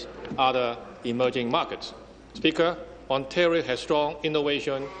outpace other emerging markets. Speaker, Ontario has strong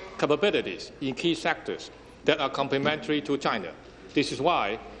innovation capabilities in key sectors that are complementary to China. This is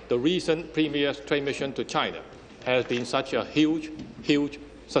why the recent Premier's trade mission to China has been such a huge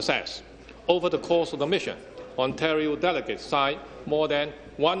success. Over the course of the mission, Ontario delegates signed more than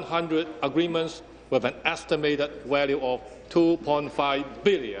 100 agreements with an estimated value of $2.5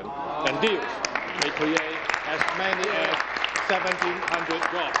 billion, and deals may create as many as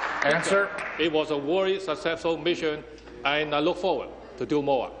 1,700 jobs. Answer. It was a very successful mission, and I look forward to do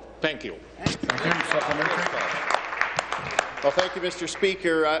more. Thank you. Thank you. Supplementary. Well, thank you, Mr.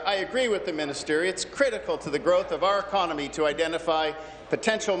 Speaker. I agree with the Minister. It's critical to the growth of our economy to identify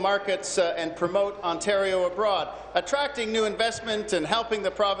potential markets and promote Ontario abroad. Attracting new investment and helping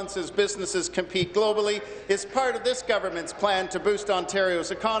the province's businesses compete globally is part of this government's plan to boost Ontario's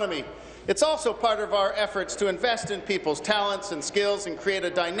economy. It's also part of our efforts to invest in people's talents and skills and create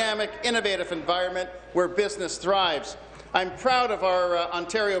a dynamic, innovative environment where business thrives. I'm proud of our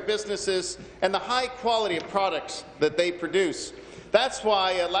Ontario businesses and the high quality of products that they produce. That's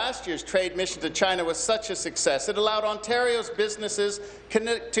why last year's trade mission to China was such a success. It allowed Ontario's businesses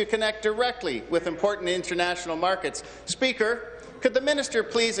to connect directly with important international markets. Speaker, could the minister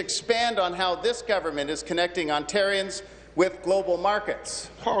please expand on how this government is connecting Ontarians with global markets?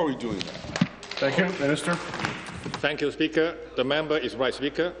 How are we doing that? Thank you, Minister. Thank you, Speaker. The member is right,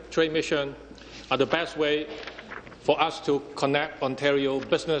 Speaker. Trade missions are the best way for us to connect Ontario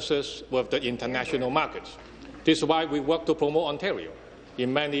businesses with the international markets. This is why we work to promote Ontario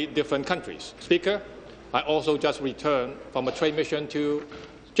in many different countries. Speaker, I also just returned from a trade mission to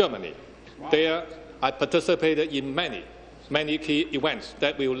Germany. There, I participated in many key events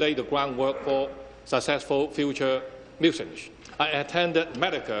that will lay the groundwork for successful future missions. I attended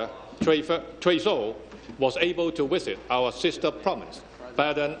Medica Trade Show, was able to visit our sister province,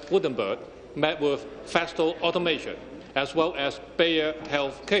 Baden-Württemberg, met with Festool Automation, as well as Bayer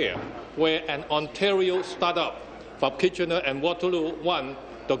Healthcare, where an Ontario startup from Kitchener and Waterloo won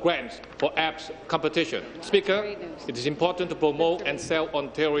the grants for apps competition. Speaker, it is important to promote and sell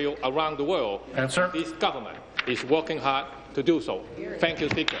Ontario around the world. Answer. This government is working hard to do so. Thank you,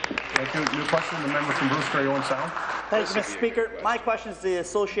 Speaker. Thank you. New question, the member from Bruce Grey, Owen Sound. Thank you, Mr. Speaker. My question is to the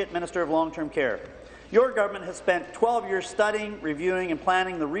Associate Minister of Long-Term Care. Your government has spent 12 years studying, reviewing and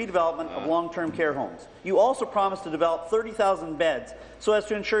planning the redevelopment of long-term care homes. You also promised to develop 30,000 beds so as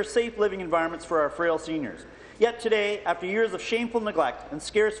to ensure safe living environments for our frail seniors. Yet today, after years of shameful neglect and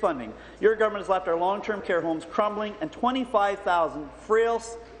scarce funding, your government has left our long-term care homes crumbling and 25,000 frail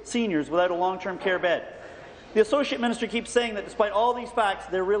seniors without a long-term care bed. The Associate Minister keeps saying that despite all these facts,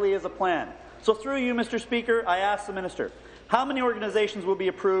 there really is a plan. So through you, Mr. Speaker, I ask the Minister, how many organizations will be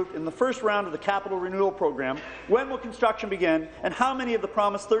approved in the first round of the Capital Renewal Program? When will construction begin? And how many of the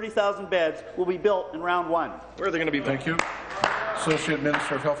promised 30,000 beds will be built in round one? Where are they going to be? Thank you. Associate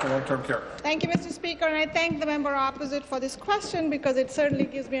Minister of Health and Long-Term Care. Thank you, Mr. Speaker, and I thank the member opposite for this question because it certainly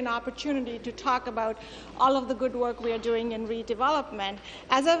gives me an opportunity to talk about all of the good work we are doing in redevelopment.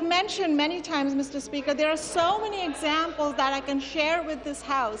 As I've mentioned many times, Mr. Speaker, there are so many examples that I can share with this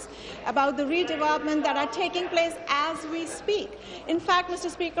House about the redevelopment that are taking place as we speak. In fact,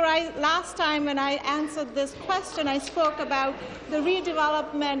 Mr. Speaker, last time when I answered this question, I spoke about the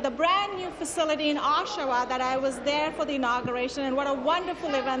redevelopment, the brand new facility in Oshawa that I was there for the inauguration, and what a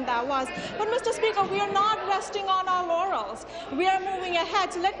wonderful event that was. But, Mr. Speaker, we are not resting on our laurels. We are moving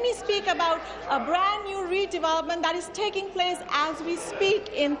ahead. So let me speak about a brand new redevelopment that is taking place as we speak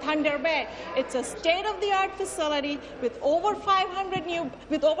in Thunder Bay. It's a state-of-the-art facility with over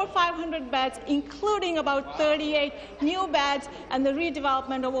 500 beds, including about 38 new beds, and the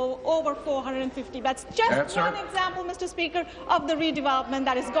redevelopment of over 450 beds. Just one example, Mr. Speaker, of the redevelopment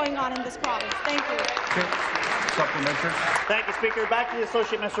that is going on in this province. Thank you. Supplementary. Thank you, Speaker. Back to the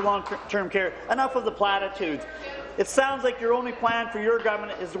Associate Minister of Long-Term Care. Enough of the platitudes. It sounds like your only plan for your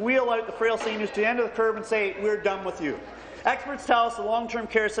government is to wheel out the frail seniors to the end of the curve and say, we're done with you. Experts tell us the long-term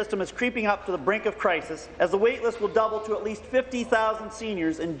care system is creeping up to the brink of crisis, as the wait list will double to at least 50,000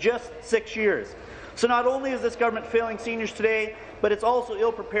 seniors in just 6 years. So not only is this government failing seniors today, but it's also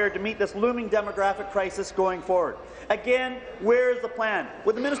ill-prepared to meet this looming demographic crisis going forward. Again, where is the plan?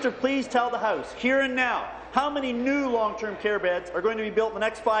 Would the minister please tell the House, here and now, how many new long-term care beds are going to be built in the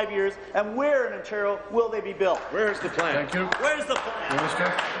next 5 years, and where in Ontario will they be built? Where's the plan? Thank you. Where's the plan?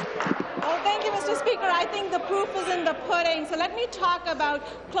 Minister. Well, thank you, Mr. Speaker. I think the proof is in the pudding. So let me talk about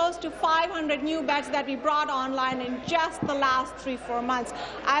close to 500 new beds that we brought online in just the last 3-4 months.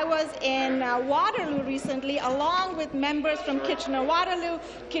 I was in Waterloo recently, along with members from Kitchener-Waterloo,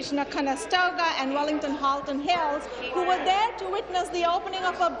 Kitchener-Conestoga, and Wellington-Halton Hills, who were there to witness the opening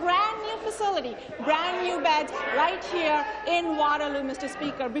of a brand new facility, brand new beds right here in Waterloo, Mr.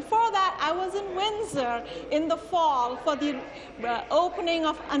 Speaker. Before that, I was in Windsor in the fall for the opening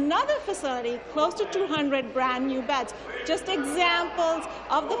of another facility, close to 200 brand new beds. Just examples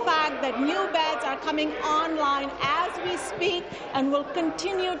of the fact that new beds are coming online as we speak and will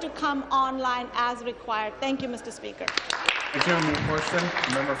continue to come online as required. Thank you, Mr. Speaker. Thank you. New question,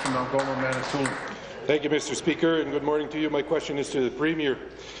 member from Algoma, Manitoulin. Thank you, Mr. Speaker, and good morning to you. My question is to the Premier.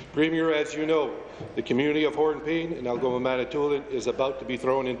 Premier, as you know, the community of Hornpain and Algoma, Manitoulin is about to be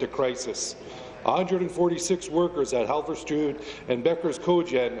thrown into crisis. 146 workers at Halverstrud and Becker's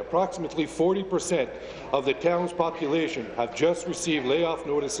Cogen, approximately 40% of the town's population, have just received layoff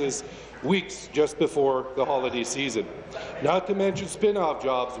notices weeks just before the holiday season. Not to mention spin-off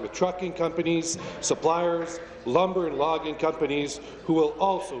jobs with trucking companies, suppliers, lumber and logging companies, who will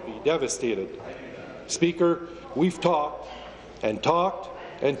also be devastated. Speaker, we've talked and talked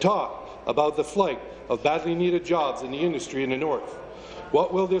and talked about the flight of badly needed jobs in the industry in the north.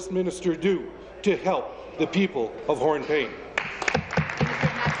 What will this minister do to help the people of Hornpain?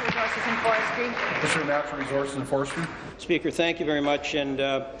 Minister of Natural Resources and Forestry. Speaker, thank you very much, and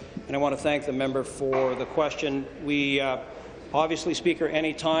I want to thank the member for the question. We obviously, Speaker,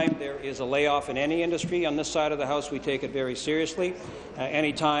 any time there is a layoff in any industry on this side of the House, we take it very seriously.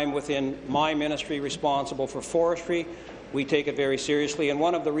 Any time within my ministry responsible for forestry, we take it very seriously. And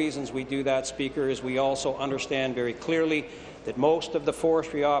one of the reasons we do that, Speaker, is we also understand very clearly that most of the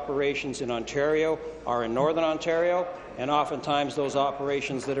forestry operations in Ontario are in Northern Ontario, and oftentimes those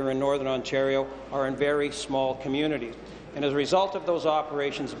operations that are in Northern Ontario are in very small communities. And as a result of those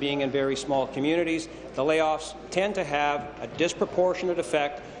operations being in very small communities, the layoffs tend to have a disproportionate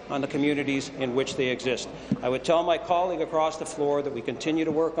effect on the communities in which they exist. I would tell my colleague across the floor that we continue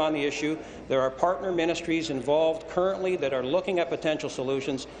to work on the issue. There are partner ministries involved currently that are looking at potential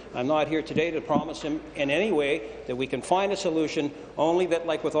solutions. I'm not here today to promise him in any way that we can find a solution, only that,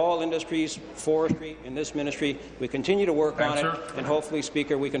 like with all industries, forestry, in this ministry, we continue to work on it, and hopefully,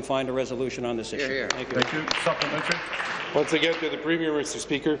 Speaker, we can find a resolution on this issue. Thank you. Thank you. Supplementary. Once again to the Premier, Mr.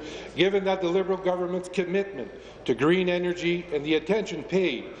 Speaker, given that the Liberal government's commitment to green energy and the attention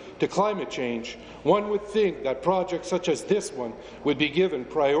paid to climate change, one would think that projects such as this one would be given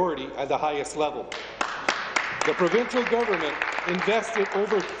priority at the highest level. The provincial government invested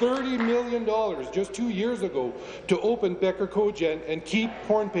over $30 million just 2 years ago to open Becker Cogen and keep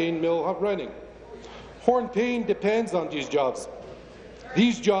Hornepayne Mill running. Hornepayne depends on these jobs.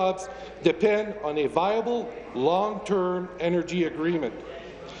 These jobs depend on a viable, long-term energy agreement.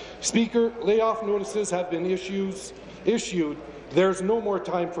 Speaker, layoff notices have been issued. There's no more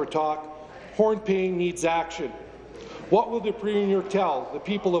time for talk. Hornepayne needs action. What will the Premier tell the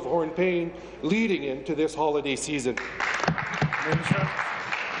people of Hornepayne leading into this holiday season? Minister.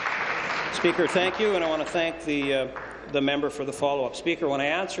 Speaker, thank you, and I want to thank the member for the follow-up. Speaker, when I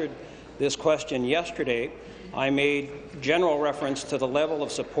answered this question yesterday, I made general reference to the level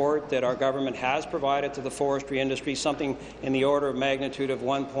of support that our government has provided to the forestry industry, something in the order of magnitude of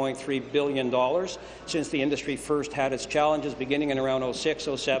 $1.3 billion since the industry first had its challenges beginning in around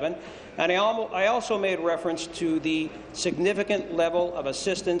 06-07. And I also made reference to the significant level of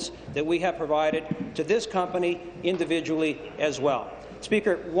assistance that we have provided to this company individually as well.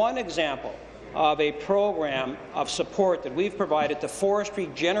 Speaker, one example of a program of support that we've provided to forestry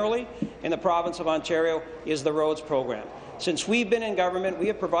generally in the province of Ontario is the Roads program. Since we've been in government, we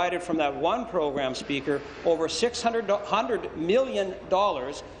have provided from that one program, Speaker, over $600 million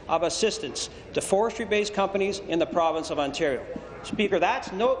of assistance to forestry-based companies in the province of Ontario. Speaker,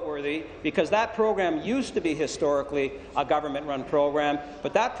 that's noteworthy because that program used to be historically a government-run program,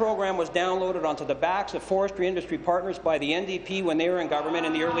 but that program was downloaded onto the backs of forestry industry partners by the NDP when they were in government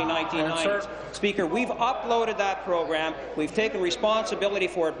in the early 1990s. Speaker, we've uploaded that program. We've taken responsibility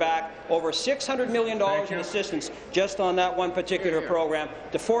for it back. Over $600 million in assistance just on that one particular program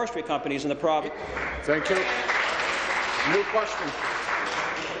to forestry companies in the province. Thank you. New question.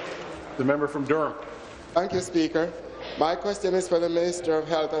 The member from Durham. Thank you, Speaker. My question is for the Minister of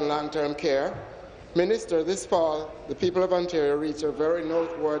Health and Long-Term Care. Minister, this fall, the people of Ontario reached a very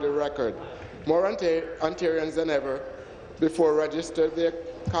noteworthy record. More Ontarians than ever before registered their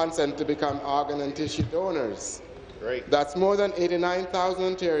consent to become organ and tissue donors. Great. That's more than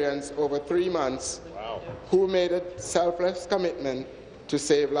 89,000 Ontarians over 3 months who made a selfless commitment to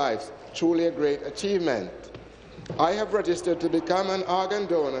save lives. Truly a great achievement. I have registered to become an organ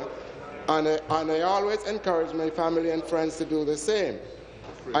donor, and I always encourage my family and friends to do the same.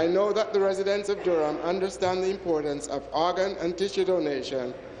 I know that the residents of Durham understand the importance of organ and tissue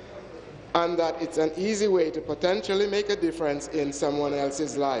donation and that it's an easy way to potentially make a difference in someone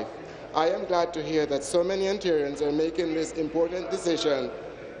else's life. I am glad to hear that so many Ontarians are making this important decision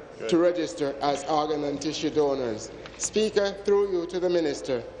to register as organ and tissue donors. Speaker, through you to the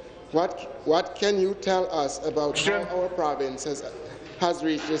Minister, what can you tell us about how our province has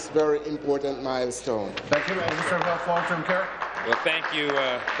reached this very important milestone? Thank you. Minister of Health, Long-Term Care. Well, thank you,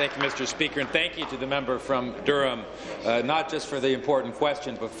 Mr. Speaker, and thank you to the member from Durham, not just for the important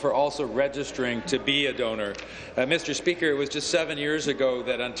question, but for also registering to be a donor. Mr. Speaker, it was just 7 years ago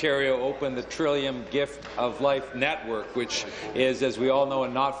that Ontario opened the Trillium Gift of Life Network, which is, as we all know, a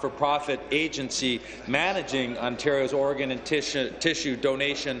not-for-profit agency managing Ontario's organ and tissue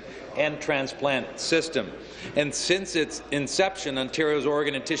donation and transplant system. And since its inception, Ontario's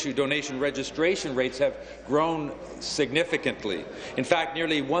organ and tissue donation registration rates have grown significantly. In fact,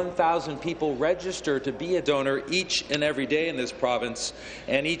 nearly 1,000 people register to be a donor each and every day in this province,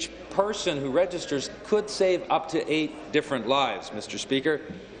 and each person who registers could save up to 8 different lives, Mr. Speaker.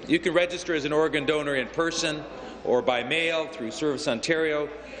 You can register as an organ donor in person or by mail through Service Ontario,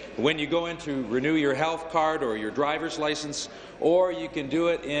 when you go in to renew your health card or your driver's license, or you can do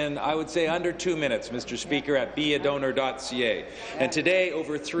it in, I would say, under 2 minutes, Mr. Speaker, at beadonor.ca. And today,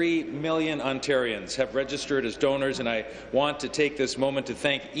 over 3 million Ontarians have registered as donors, and I want to take this moment to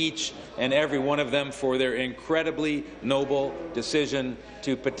thank each and every one of them for their incredibly noble decision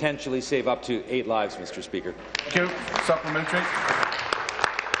to potentially save up to 8 lives, Mr. Speaker. Thank you. Supplementary.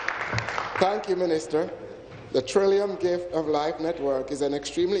 Thank you, Minister. The Trillium Gift of Life Network is an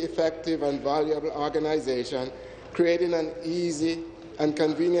extremely effective and valuable organization, creating an easy and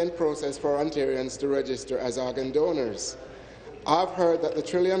convenient process for Ontarians to register as organ donors. I've heard that the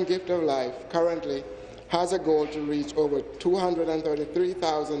Trillium Gift of Life currently has a goal to reach over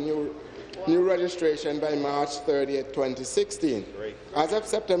 233,000 new registration by March 30th, 2016. Great. As of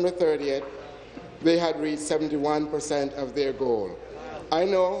September 30th, they had reached 71% of their goal. I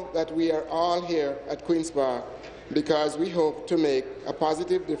know that we are all here at Queen's Park because we hope to make a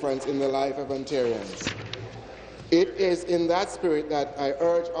positive difference in the life of Ontarians. It is in that spirit that I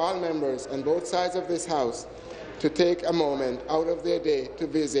urge all members on both sides of this House to take a moment out of their day to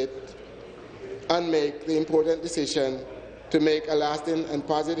visit and make the important decision to make a lasting and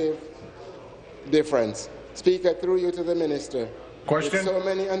positive difference. Speaker, through you to the Minister, Question. With so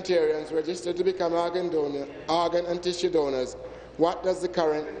many Ontarians registered to become organ and tissue donors, what does the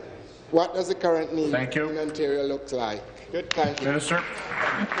current need in Ontario look like? Good. Thank you. Minister.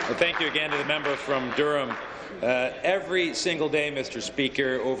 Well, thank you again to the member from Durham. Every single day, Mr.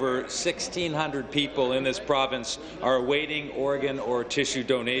 Speaker, over 1,600 people in this province are awaiting organ or tissue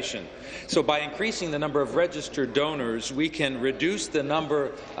donation. So by increasing the number of registered donors, we can reduce the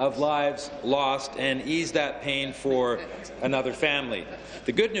number of lives lost and ease that pain for another family.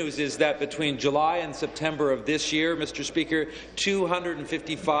 The good news is that between July and September of this year, Mr. Speaker,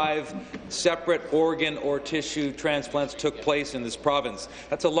 255 separate organ or tissue transplants took place in this province.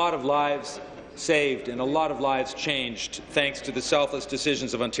 That's a lot of lives saved and a lot of lives changed thanks to the selfless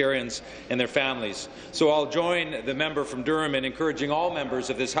decisions of Ontarians and their families. So I'll join the member from Durham in encouraging all members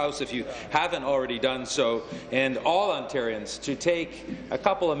of this House, if you haven't already done so, and all Ontarians to take a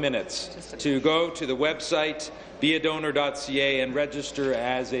couple of minutes to go to the website beadonor.ca and register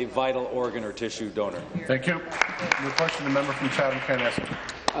as a vital organ or tissue donor. Thank you. Your question, the member from Chatham-Kent.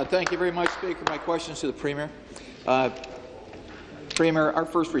 Thank you very much, Speaker. My question is to the Premier. Premier, our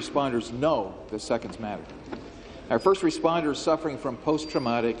first responders know that seconds matter. Our first responders suffering from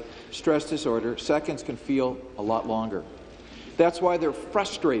post-traumatic stress disorder, seconds can feel a lot longer. That's why they're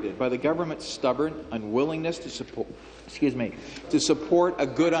frustrated by the government's stubborn unwillingness to support a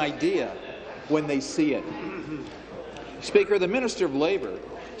good idea when they see it. Speaker, the Minister of Labour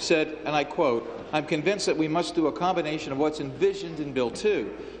said, and I quote, "I'm convinced that we must do a combination of what's envisioned in Bill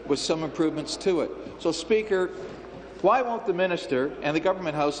 2 with some improvements to it." So, Speaker, why won't the Minister and the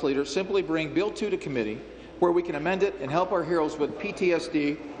Government House Leader simply bring Bill 2 to committee where we can amend it and help our heroes with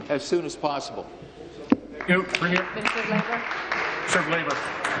PTSD as soon as possible? Thank you. Premier. Minister of Labour. Minister of Labour.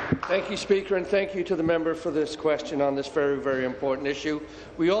 Thank you, Speaker, and thank you to the member for this question on this very, very important issue.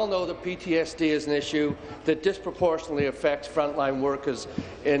 We all know that PTSD is an issue that disproportionately affects frontline workers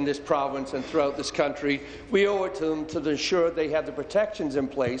in this province and throughout this country. We owe it to them to ensure they have the protections in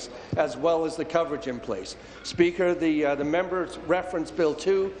place as well as the coverage in place. Speaker, the members referenced Bill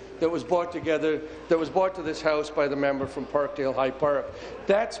 2 that was brought to this House by the member from Parkdale High Park.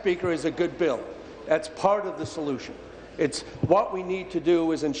 That, Speaker, is a good bill. That's part of the solution. It's what we need to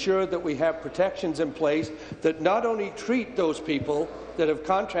do is ensure that we have protections in place that not only treat those people that have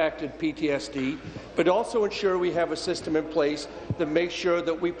contracted PTSD, but also ensure we have a system in place that makes sure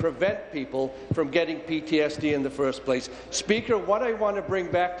that we prevent people from getting PTSD in the first place. Speaker, what I want to bring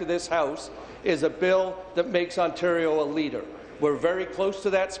back to this House is a bill that makes Ontario a leader. We're very close to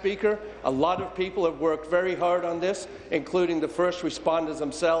that, Speaker. A lot of people have worked very hard on this, including the first responders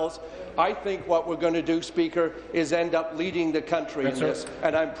themselves. I think what we're going to do, Speaker, is end up leading the country in this,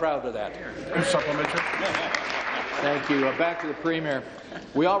 and I'm proud of that. Supplementary. Thank you. Back to the Premier.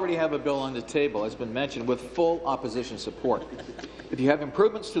 We already have a bill on the table, as been mentioned, with full opposition support. If you have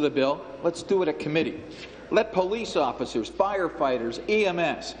improvements to the bill, let's do it at committee. Let police officers, firefighters,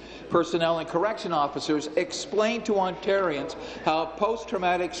 EMS, personnel and correction officers explain to Ontarians how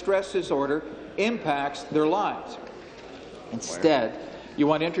post-traumatic stress disorder impacts their lives. Instead, you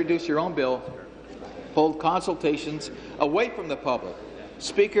want to introduce your own bill, hold consultations away from the public.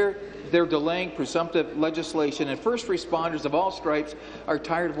 Speaker, they're delaying presumptive legislation, and first responders of all stripes are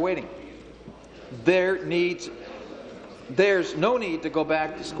tired of waiting. There's no need to go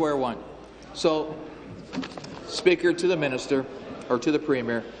back to square one. So, Speaker, to the Minister, or to the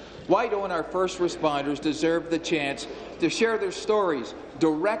Premier, why don't our first responders deserve the chance to share their stories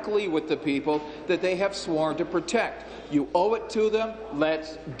directly with the people that they have sworn to protect? You owe it to them.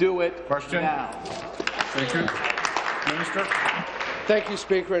 Let's do it now. Thank you. Minister. Thank you,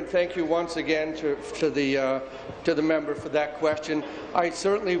 Speaker, and thank you once again to the member for that question. I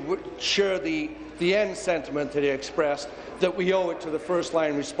certainly would share the end sentiment that he expressed, that we owe it to the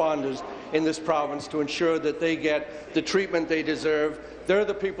first-line responders in this province to ensure that they get the treatment they deserve. They're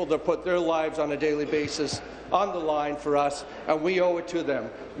the people that put their lives on a daily basis on the line for us, and we owe it to them.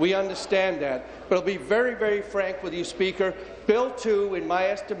 We understand that. But I'll be very, very frank with you, Speaker. Bill 2, in my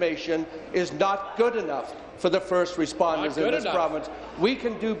estimation, is not good enough for the first responders in this province. We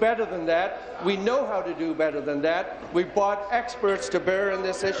can do better than that. We know how to do better than that. We've brought experts to bear in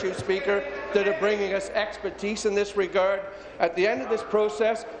this issue, Speaker, that are bringing us expertise in this regard. At the end of this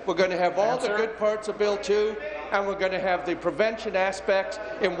process, we're going to have all the good parts of Bill 2, and we're going to have the prevention aspects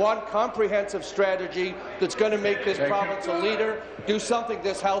in one comprehensive strategy that's going to make this province a leader, do something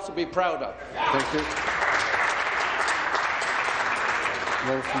this House will be proud of. Thank you.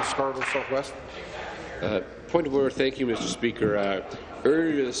 Member from Scarborough Southwest. Point of order. Thank you, Mr. Speaker.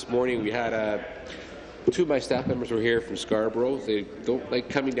 Earlier this morning, we had Two of my staff members were here from Scarborough. They don't like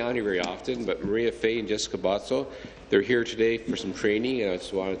coming down here very often, but Maria Fay and Jessica Botso, they're here today for some training, and I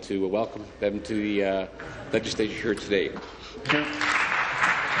just wanted to welcome them to the legislature here today.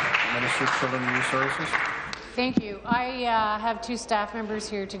 Minister of Children Resources. Thank you. I have two staff members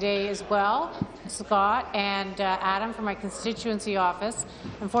here today as well, Scott and Adam from my constituency office.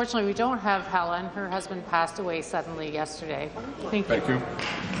 Unfortunately, we don't have Helen. Her husband passed away suddenly yesterday. Thank you. Thank you.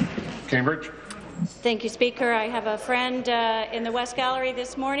 Cambridge. Thank you, Speaker. I have a friend in the West Gallery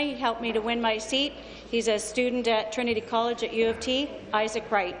this morning. He helped me to win my seat. He's a student at Trinity College at U of T, Isaac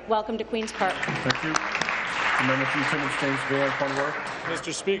Wright. Welcome to Queen's Park. Thank you.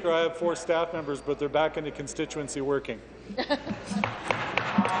 Mr. Speaker, I have 4 staff members, but they're back in the constituency working.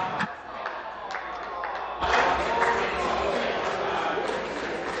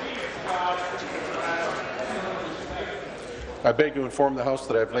 I beg to inform the House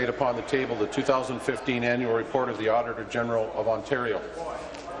that I have laid upon the table the 2015 annual report of the Auditor General of Ontario.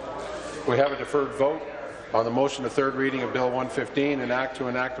 We have a deferred vote on the motion of third reading of Bill 115, an act to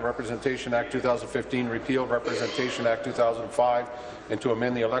enact the Representation Act 2015, repeal Representation Act 2005, and to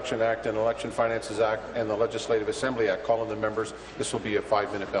amend the Election Act and Election Finances Act and the Legislative Assembly Act. Call on the members. This will be a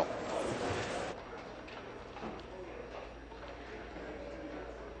 5-minute bill.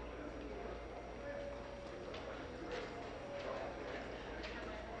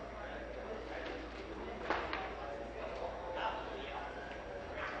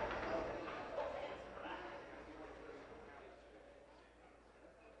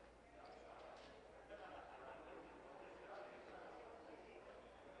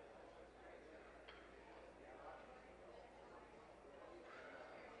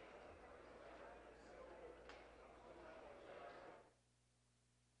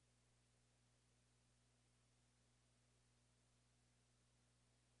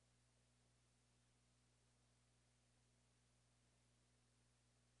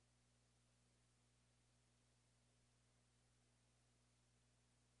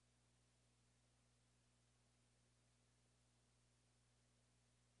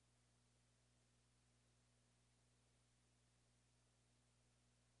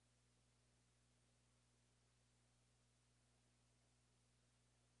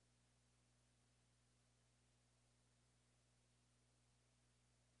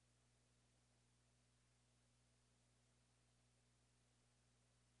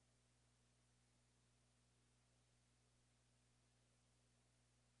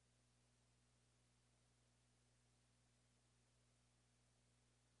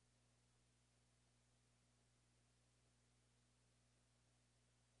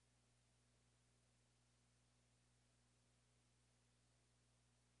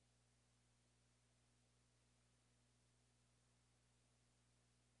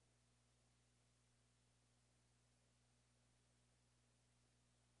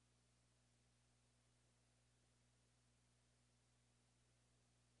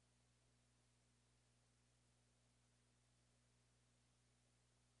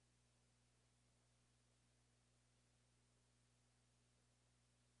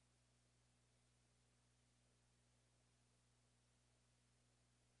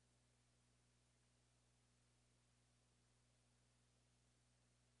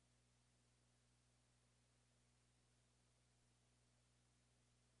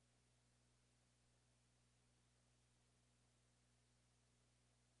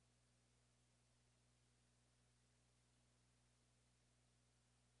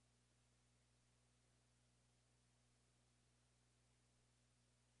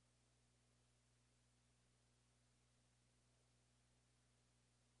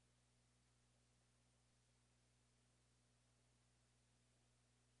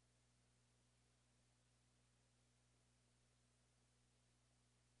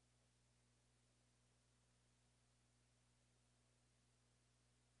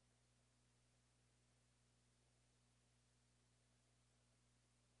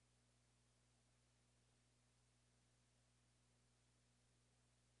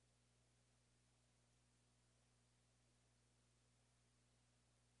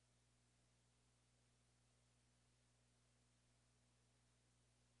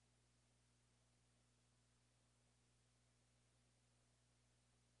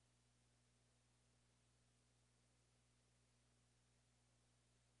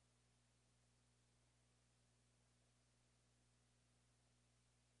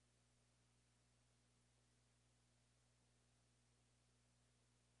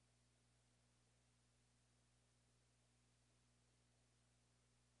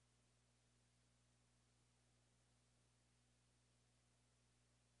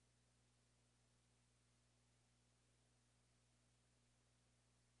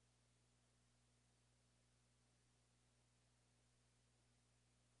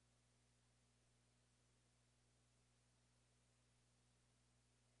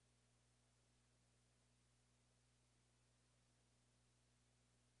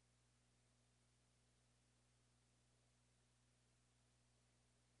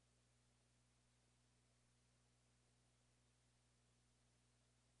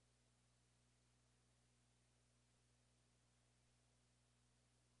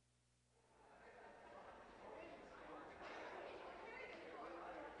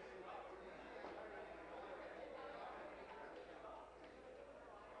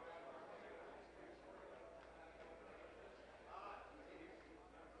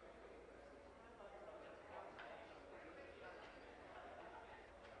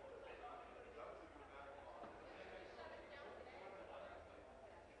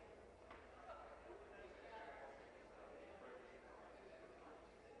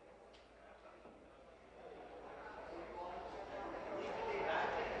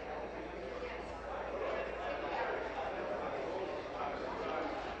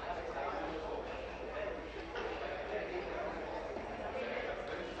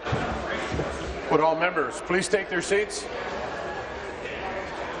 Would all members please take their seats?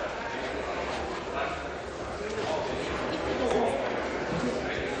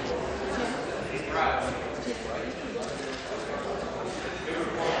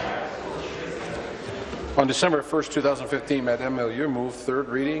 On December 1st, 2015, Madame Milieu moved third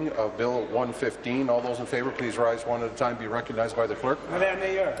reading of Bill 115. All those in favour, please rise one at a time. Be recognized by the clerk. Madame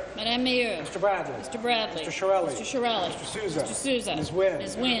Mayor. Madame Mayor. Mr. Bradley. Mr. Bradley. Mr. Shirelli. Mr. Shirelli. Mr. Sousa. Mr. Sousa. Ms. Wynne.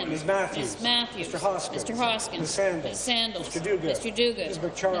 Ms. Wynne. Ms. Matthews. Ms. Matthews. Mr. Hoskins. Mr. Hoskins. Ms. Sandals. Ms. Sandals. Mr. Duguid. Mr. Duguid. Ms.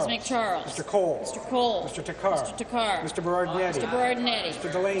 McCharles. Ms. McCharles. Mr. Cole. Mr. Cole. Mr. Takar. Mr. Takar. Mr. Berardinetti. Mr. Berardinetti.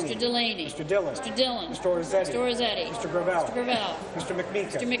 Mr. Delaney. Mr. Delaney. Mr. Dillon. Mr. Dillon. Mr. Orzetti. Mr. Orzetti. Mr. Gravel. Mr. Gravel. Mr.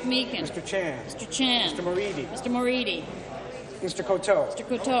 McMeekin. Mr. McMeekin. Mr. Chan. Mr. Chan. Mr. Moridi. Mr. Moridi. Mr. Coteau. Mr.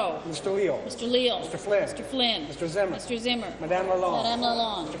 Coteau. Mr. Leal. Mr. Leal. Mr. Flynn. Mr. Flynn. Mr. Zimmer. Mr. Zimmer. Madame Lalonde. Madame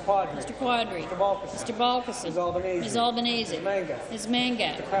Lalonde. Mr. Quadri. Mr. Quadri. Mr. Balkison. Mr. Balkison. Ms. Albanese. Ms. Albanese. Ms. Manga. Ms. Manga.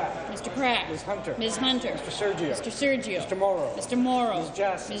 Mr. Pratt. Mr. Pratt. Ms. Hunter. Ms. Hunter. Mr. Sergio. Mr. Sergio. Mr. Morrow. Mr. Morrow. Ms.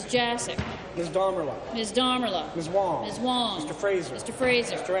 Jassic. Ms. Jassic. Ms. Domerla. Ms. Domerla. Ms. Wong. Ms. Wong. Mr. Fraser. Mr.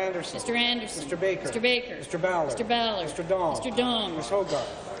 Fraser. Mr. Anderson. Mr. Anderson. Mr. Baker. Mr. Baker. Mr. Ballard. Mr. Ballard. Mr. Dong. Mr. Dong. Ms.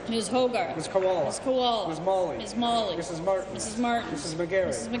 Hogarth. Ms. Hogarth. Ms. Koala. Ms. Koala. Ms. Molly. Ms. Molly. Mrs. Martin. Mrs. Martin. Mrs.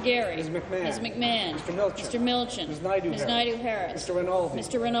 McGarry. Mrs. McGarry. Ms. McMahon. Ms. McMahon. Mr. Milchin. Mr. Milchin. Ms. Naidu Ms. Harris. Naidu Harris. Mr. Rinaldi.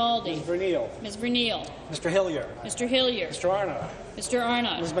 Mr. Rinaldi. Ms. Verneal. Ms. Verneal. Mr. Hillier. Mr. Hillier. Mr. Arnott. Mr.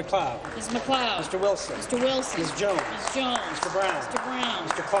 Arnott. Ms. McLeod. Ms. McLeod. Mr. Wilson. Mr. Wilson. Ms. Jones. Ms. Jones. Mr. Brown. Mr. Brown.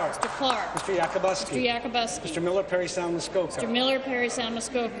 Mr. Clark. Mr. Clark. Mr. Yakubuski. Mr. Yakubuski. Mr. Miller, Perry Sound, Muskoka. Mr. Miller, Perry Sound,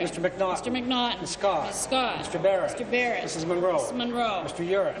 Muskoka. Mr. McNaughton. Mr. McNaughton. Ms. Scott. Ms. Scott. Mr. Barrett. Mr. Barrett. Mrs. Monroe. Mrs. Monroe. Mr.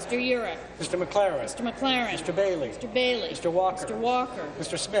 Urick. Mr. Urick. Mr. McLaren. Mr. McLaren. Mr. Bailey. Mr. Bailey. Mr. Walker. Mr. Walker.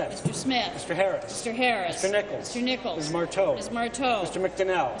 Mr. Smith. Mr. Smith. Mr. Harris. Mr. Harris. Mr. Nichols. Mr. Nichols. Ms. Marteau. Ms. Marteau. Mr.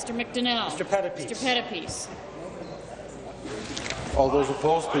 McDonnell. Mr. McDonnell. Mr. Pettipies. Mr. Pettipies. All those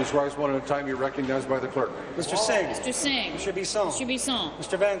opposed, please rise one at a time. You're recognized by the clerk. Mr. Singh. Mr. Singh. Mr. Bisson. Mr. Bisson.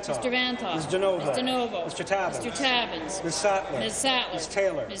 Mr. Vanthof. Mr. Vanthof. Ms. DeNovo. Ms. DeNovo. Mr. Tabbins. Mr. Tabbins. Ms. Sattler. Ms. Sattler. Ms.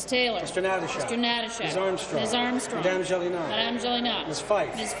 Taylor. Ms. Taylor. Mr. Natasha. Mr. Natasha. Ms. Armstrong. Ms. Armstrong. Madame Gélinas. Madame Gélinas. Ms.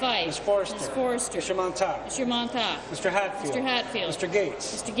 Fife. Ms. Fife. Ms. Forster. Ms. Forster. Mr. Montauk. Mr. Montauk. Mr. Hatfield. Mr. Hatfield. Mr.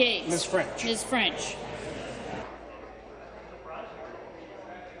 Gates. Mr. Gates. Ms. French. Ms. French.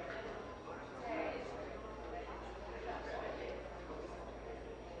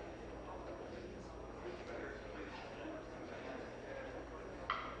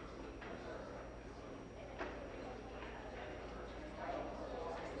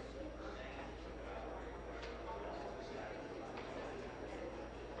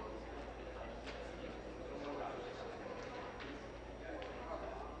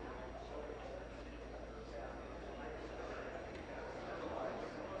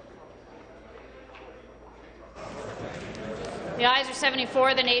 The ayes are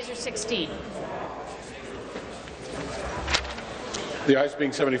 74, the nays are 16. The ayes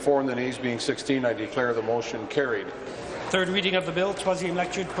being 74 and the nays being 16, I declare the motion carried. Third reading of the bill, troisième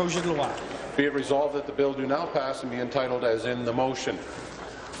lecture, projet de loi. Be it resolved that the bill do now pass and be entitled as in the motion.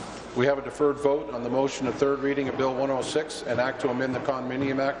 We have a deferred vote on the motion of third reading of Bill 106, an act to amend the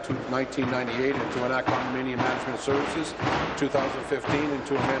Condominium Act 1998 and to enact condominium management services 2015 and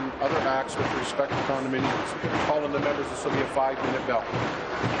to amend other acts with respect to condominiums. Calling the members, this will be a 5-minute bell.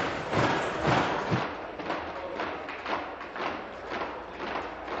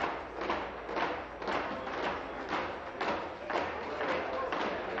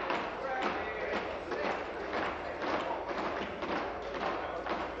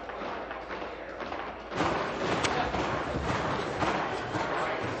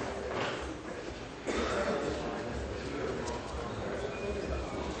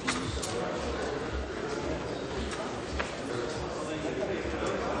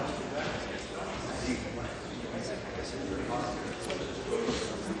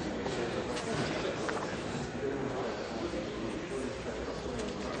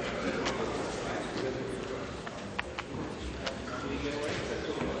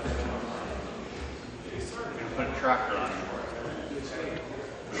 Put a tractor on it.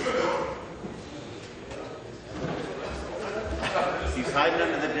 He's hiding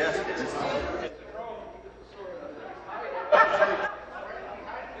under the desk.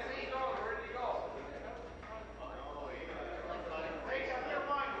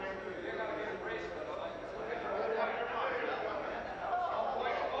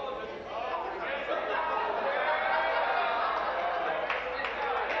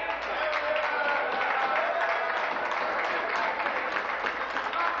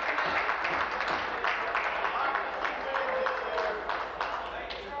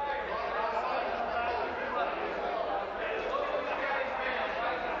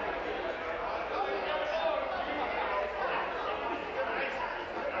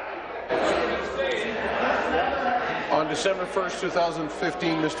 December 1st,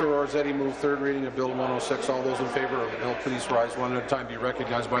 2015, Mr. Rossetti moved third reading of Bill 106. All those in favour of the bill, please rise one at a time. Be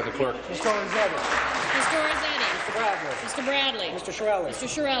recognized by the clerk. Mr. Rossetti. Mr. Rossetti. Mr. Bradley. Mr. Bradley. Mr. Shirelli. Mr.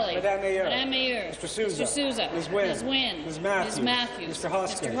 Shirelli. Madame Mayor. Madame Mayor. Mr. Sousa. Mr. Sousa. Ms. Wynne. Ms. Wynne. Ms. Matthews. Ms. Matthews. Mr.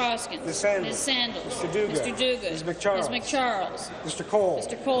 Hoskins. Mr. Hoskins. Ms. Sandals. Ms. Sandals. Mr. Duguid. Mr. Duguid. Ms. McCharles. Ms. McCharles. Mr. Cole.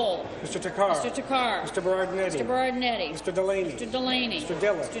 Mr. Cole. Mr. Takar. Mr. Takar. Mr. Berardinetti. Mr. Berardinetti. Mr. Delaney. Mr. Delaney. Mr.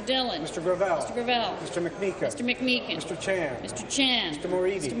 Dillon. Mr. Dillon. Mr. Gravel. Mr. Gravel. Mr. McMeekin. Mr. McMeekin. Mr. Chan. Mr. Chan. Mr.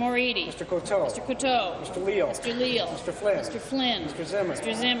 Moridi. Mr. Moridi. Mr. Coteau. Mr. Coteau. Mr. Leal. Mr. Leal. Mr. Flynn. Mr. Flynn. Mr. Zimmer.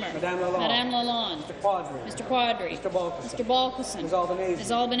 Mr. Zimmer. Madame Lalonde. Madame Lalonde. Mr. Quadri. Mr. Quadri. Mr. Balkison. Mr. Balkison. Ms. Albanese.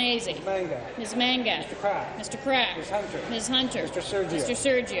 Ms. Albanese. Ms. Mangat. Ms. Mangat. Mr. Crack. Mr. Crack. Ms. Hunter. Ms. Hunter. Mr. Sergio. Mr.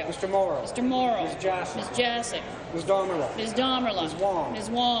 Sergio. Mr. Morrow. Mr. Morrow. Ms. Jassy. Ms. Jassic. Ms. Domerla. Ms. Domerla. Ms. Wong. Ms.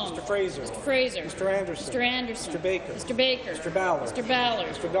 Wong. Mr. Fraser. Mr. Fraser. Mr. Anderson. Mr. Anderson. Mr. Baker. Mr. Baker. Mr. Ballard. Mr. Ballard.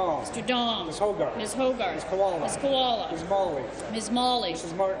 Mr. Dong. Mr. Dong. Ms. Hogarth. Ms. Hogarth. Ms. Koala. Ms. Koala. Ms. Molly. Ms. Molly.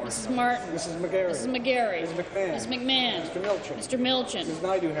 Mrs. Martin. Mrs. Martin. Mrs. McGarry. Mrs. McGarry. Ms. McMahon. Ms. McMahon. Mr. Milchin. Mr. Milchin. Ms.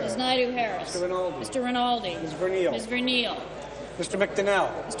 Naidu-Harris. Ms. Naidu-Harris. Mr. Rinaldi. Mr. Rinaldi. Ms. Verneal. Ms. Verneal. Mr.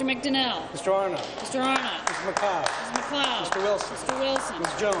 McDonnell. Mr. McDonnell. Mr. Arnott. Mr. Arnott. Mrs. McLeod. Mrs. McLeod. Mr. Wilson. Mr. Wilson.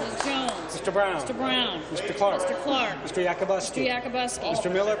 Ms. Jones. Ms. Jones. Mr. Brown. Mr. Brown. Mr. Clark. Mr. Clark. Mr. Yakubuski. Mr. Yakubuski.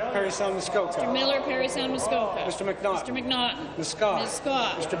 Mr. Miller, Perry Sound, Muskoka. Mr. Miller, Perry Sound, Muskoka. Mr. McNaughton. Mr. McNaughton. Ms. Scott. Ms.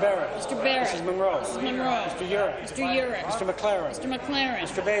 Scott. Mr. Barrett. Mr. Barrett. Mrs. Monroe. Mrs. Monroe. Mr. Urick. Mr. Urick. Mr. McLaren. Mr. McLaren.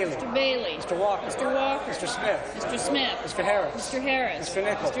 Mr. Bailey. Mr. Bailey. Mr. Walker. Mr. Walker. Mr. Smith. Mr. Smith. Mr. Harris. Mr. Harris. Mr.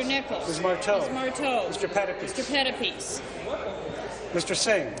 Nichols. Mr. Nichols. Ms. Marteau. Ms. Marteau. Mr. Pettipies. Mr. Pettipies. Mr.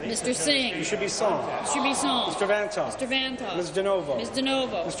 Singh. Mr. Singh. Mr. Bisson. Mr. Bisson. Mr. Vantoff. Mr. Vantoff. Ms. DeNovo. Ms.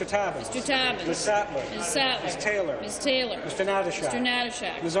 DeNovo. Mr. Tabbins. Mr. Tabbins. Ms. Sattler. Ms. Sattler. Ms. Taylor. Ms. Taylor. Mr. Nadishak. Mr.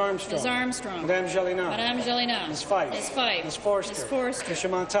 Nadishak. Ms. Armstrong. Ms. Armstrong. Madame Gélinas. Madame Gélinas. Ms. Fife. Ms. Fife. Ms. Forster. Ms. Forster. Mr.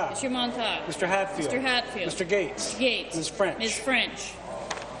 Montauk. Mr. Montauk. Mr. Hatfield. Mr. Hatfield. Mr. Gates. Mr. Gates. Ms. French. Ms. French.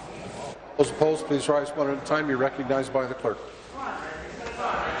 Those opposed, please rise one at a time. Be recognized by the clerk.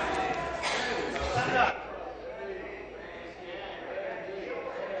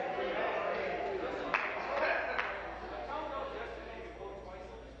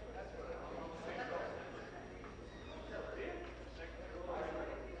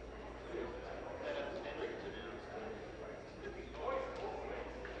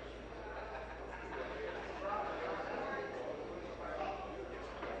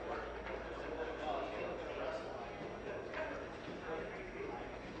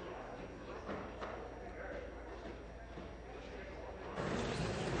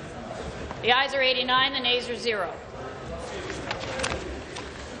 The ayes are 89, the nays are 0.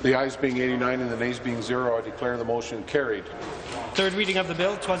 The ayes being 89 and the nays being 0, I declare the motion carried. Third reading of the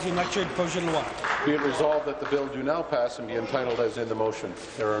bill, troisième lecture, projet de loi. Be it resolved that the bill do now pass and be entitled as in the motion.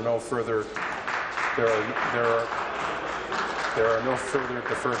 There are no further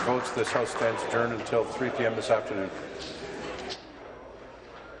deferred votes. This House stands adjourned until 3 p.m. this afternoon.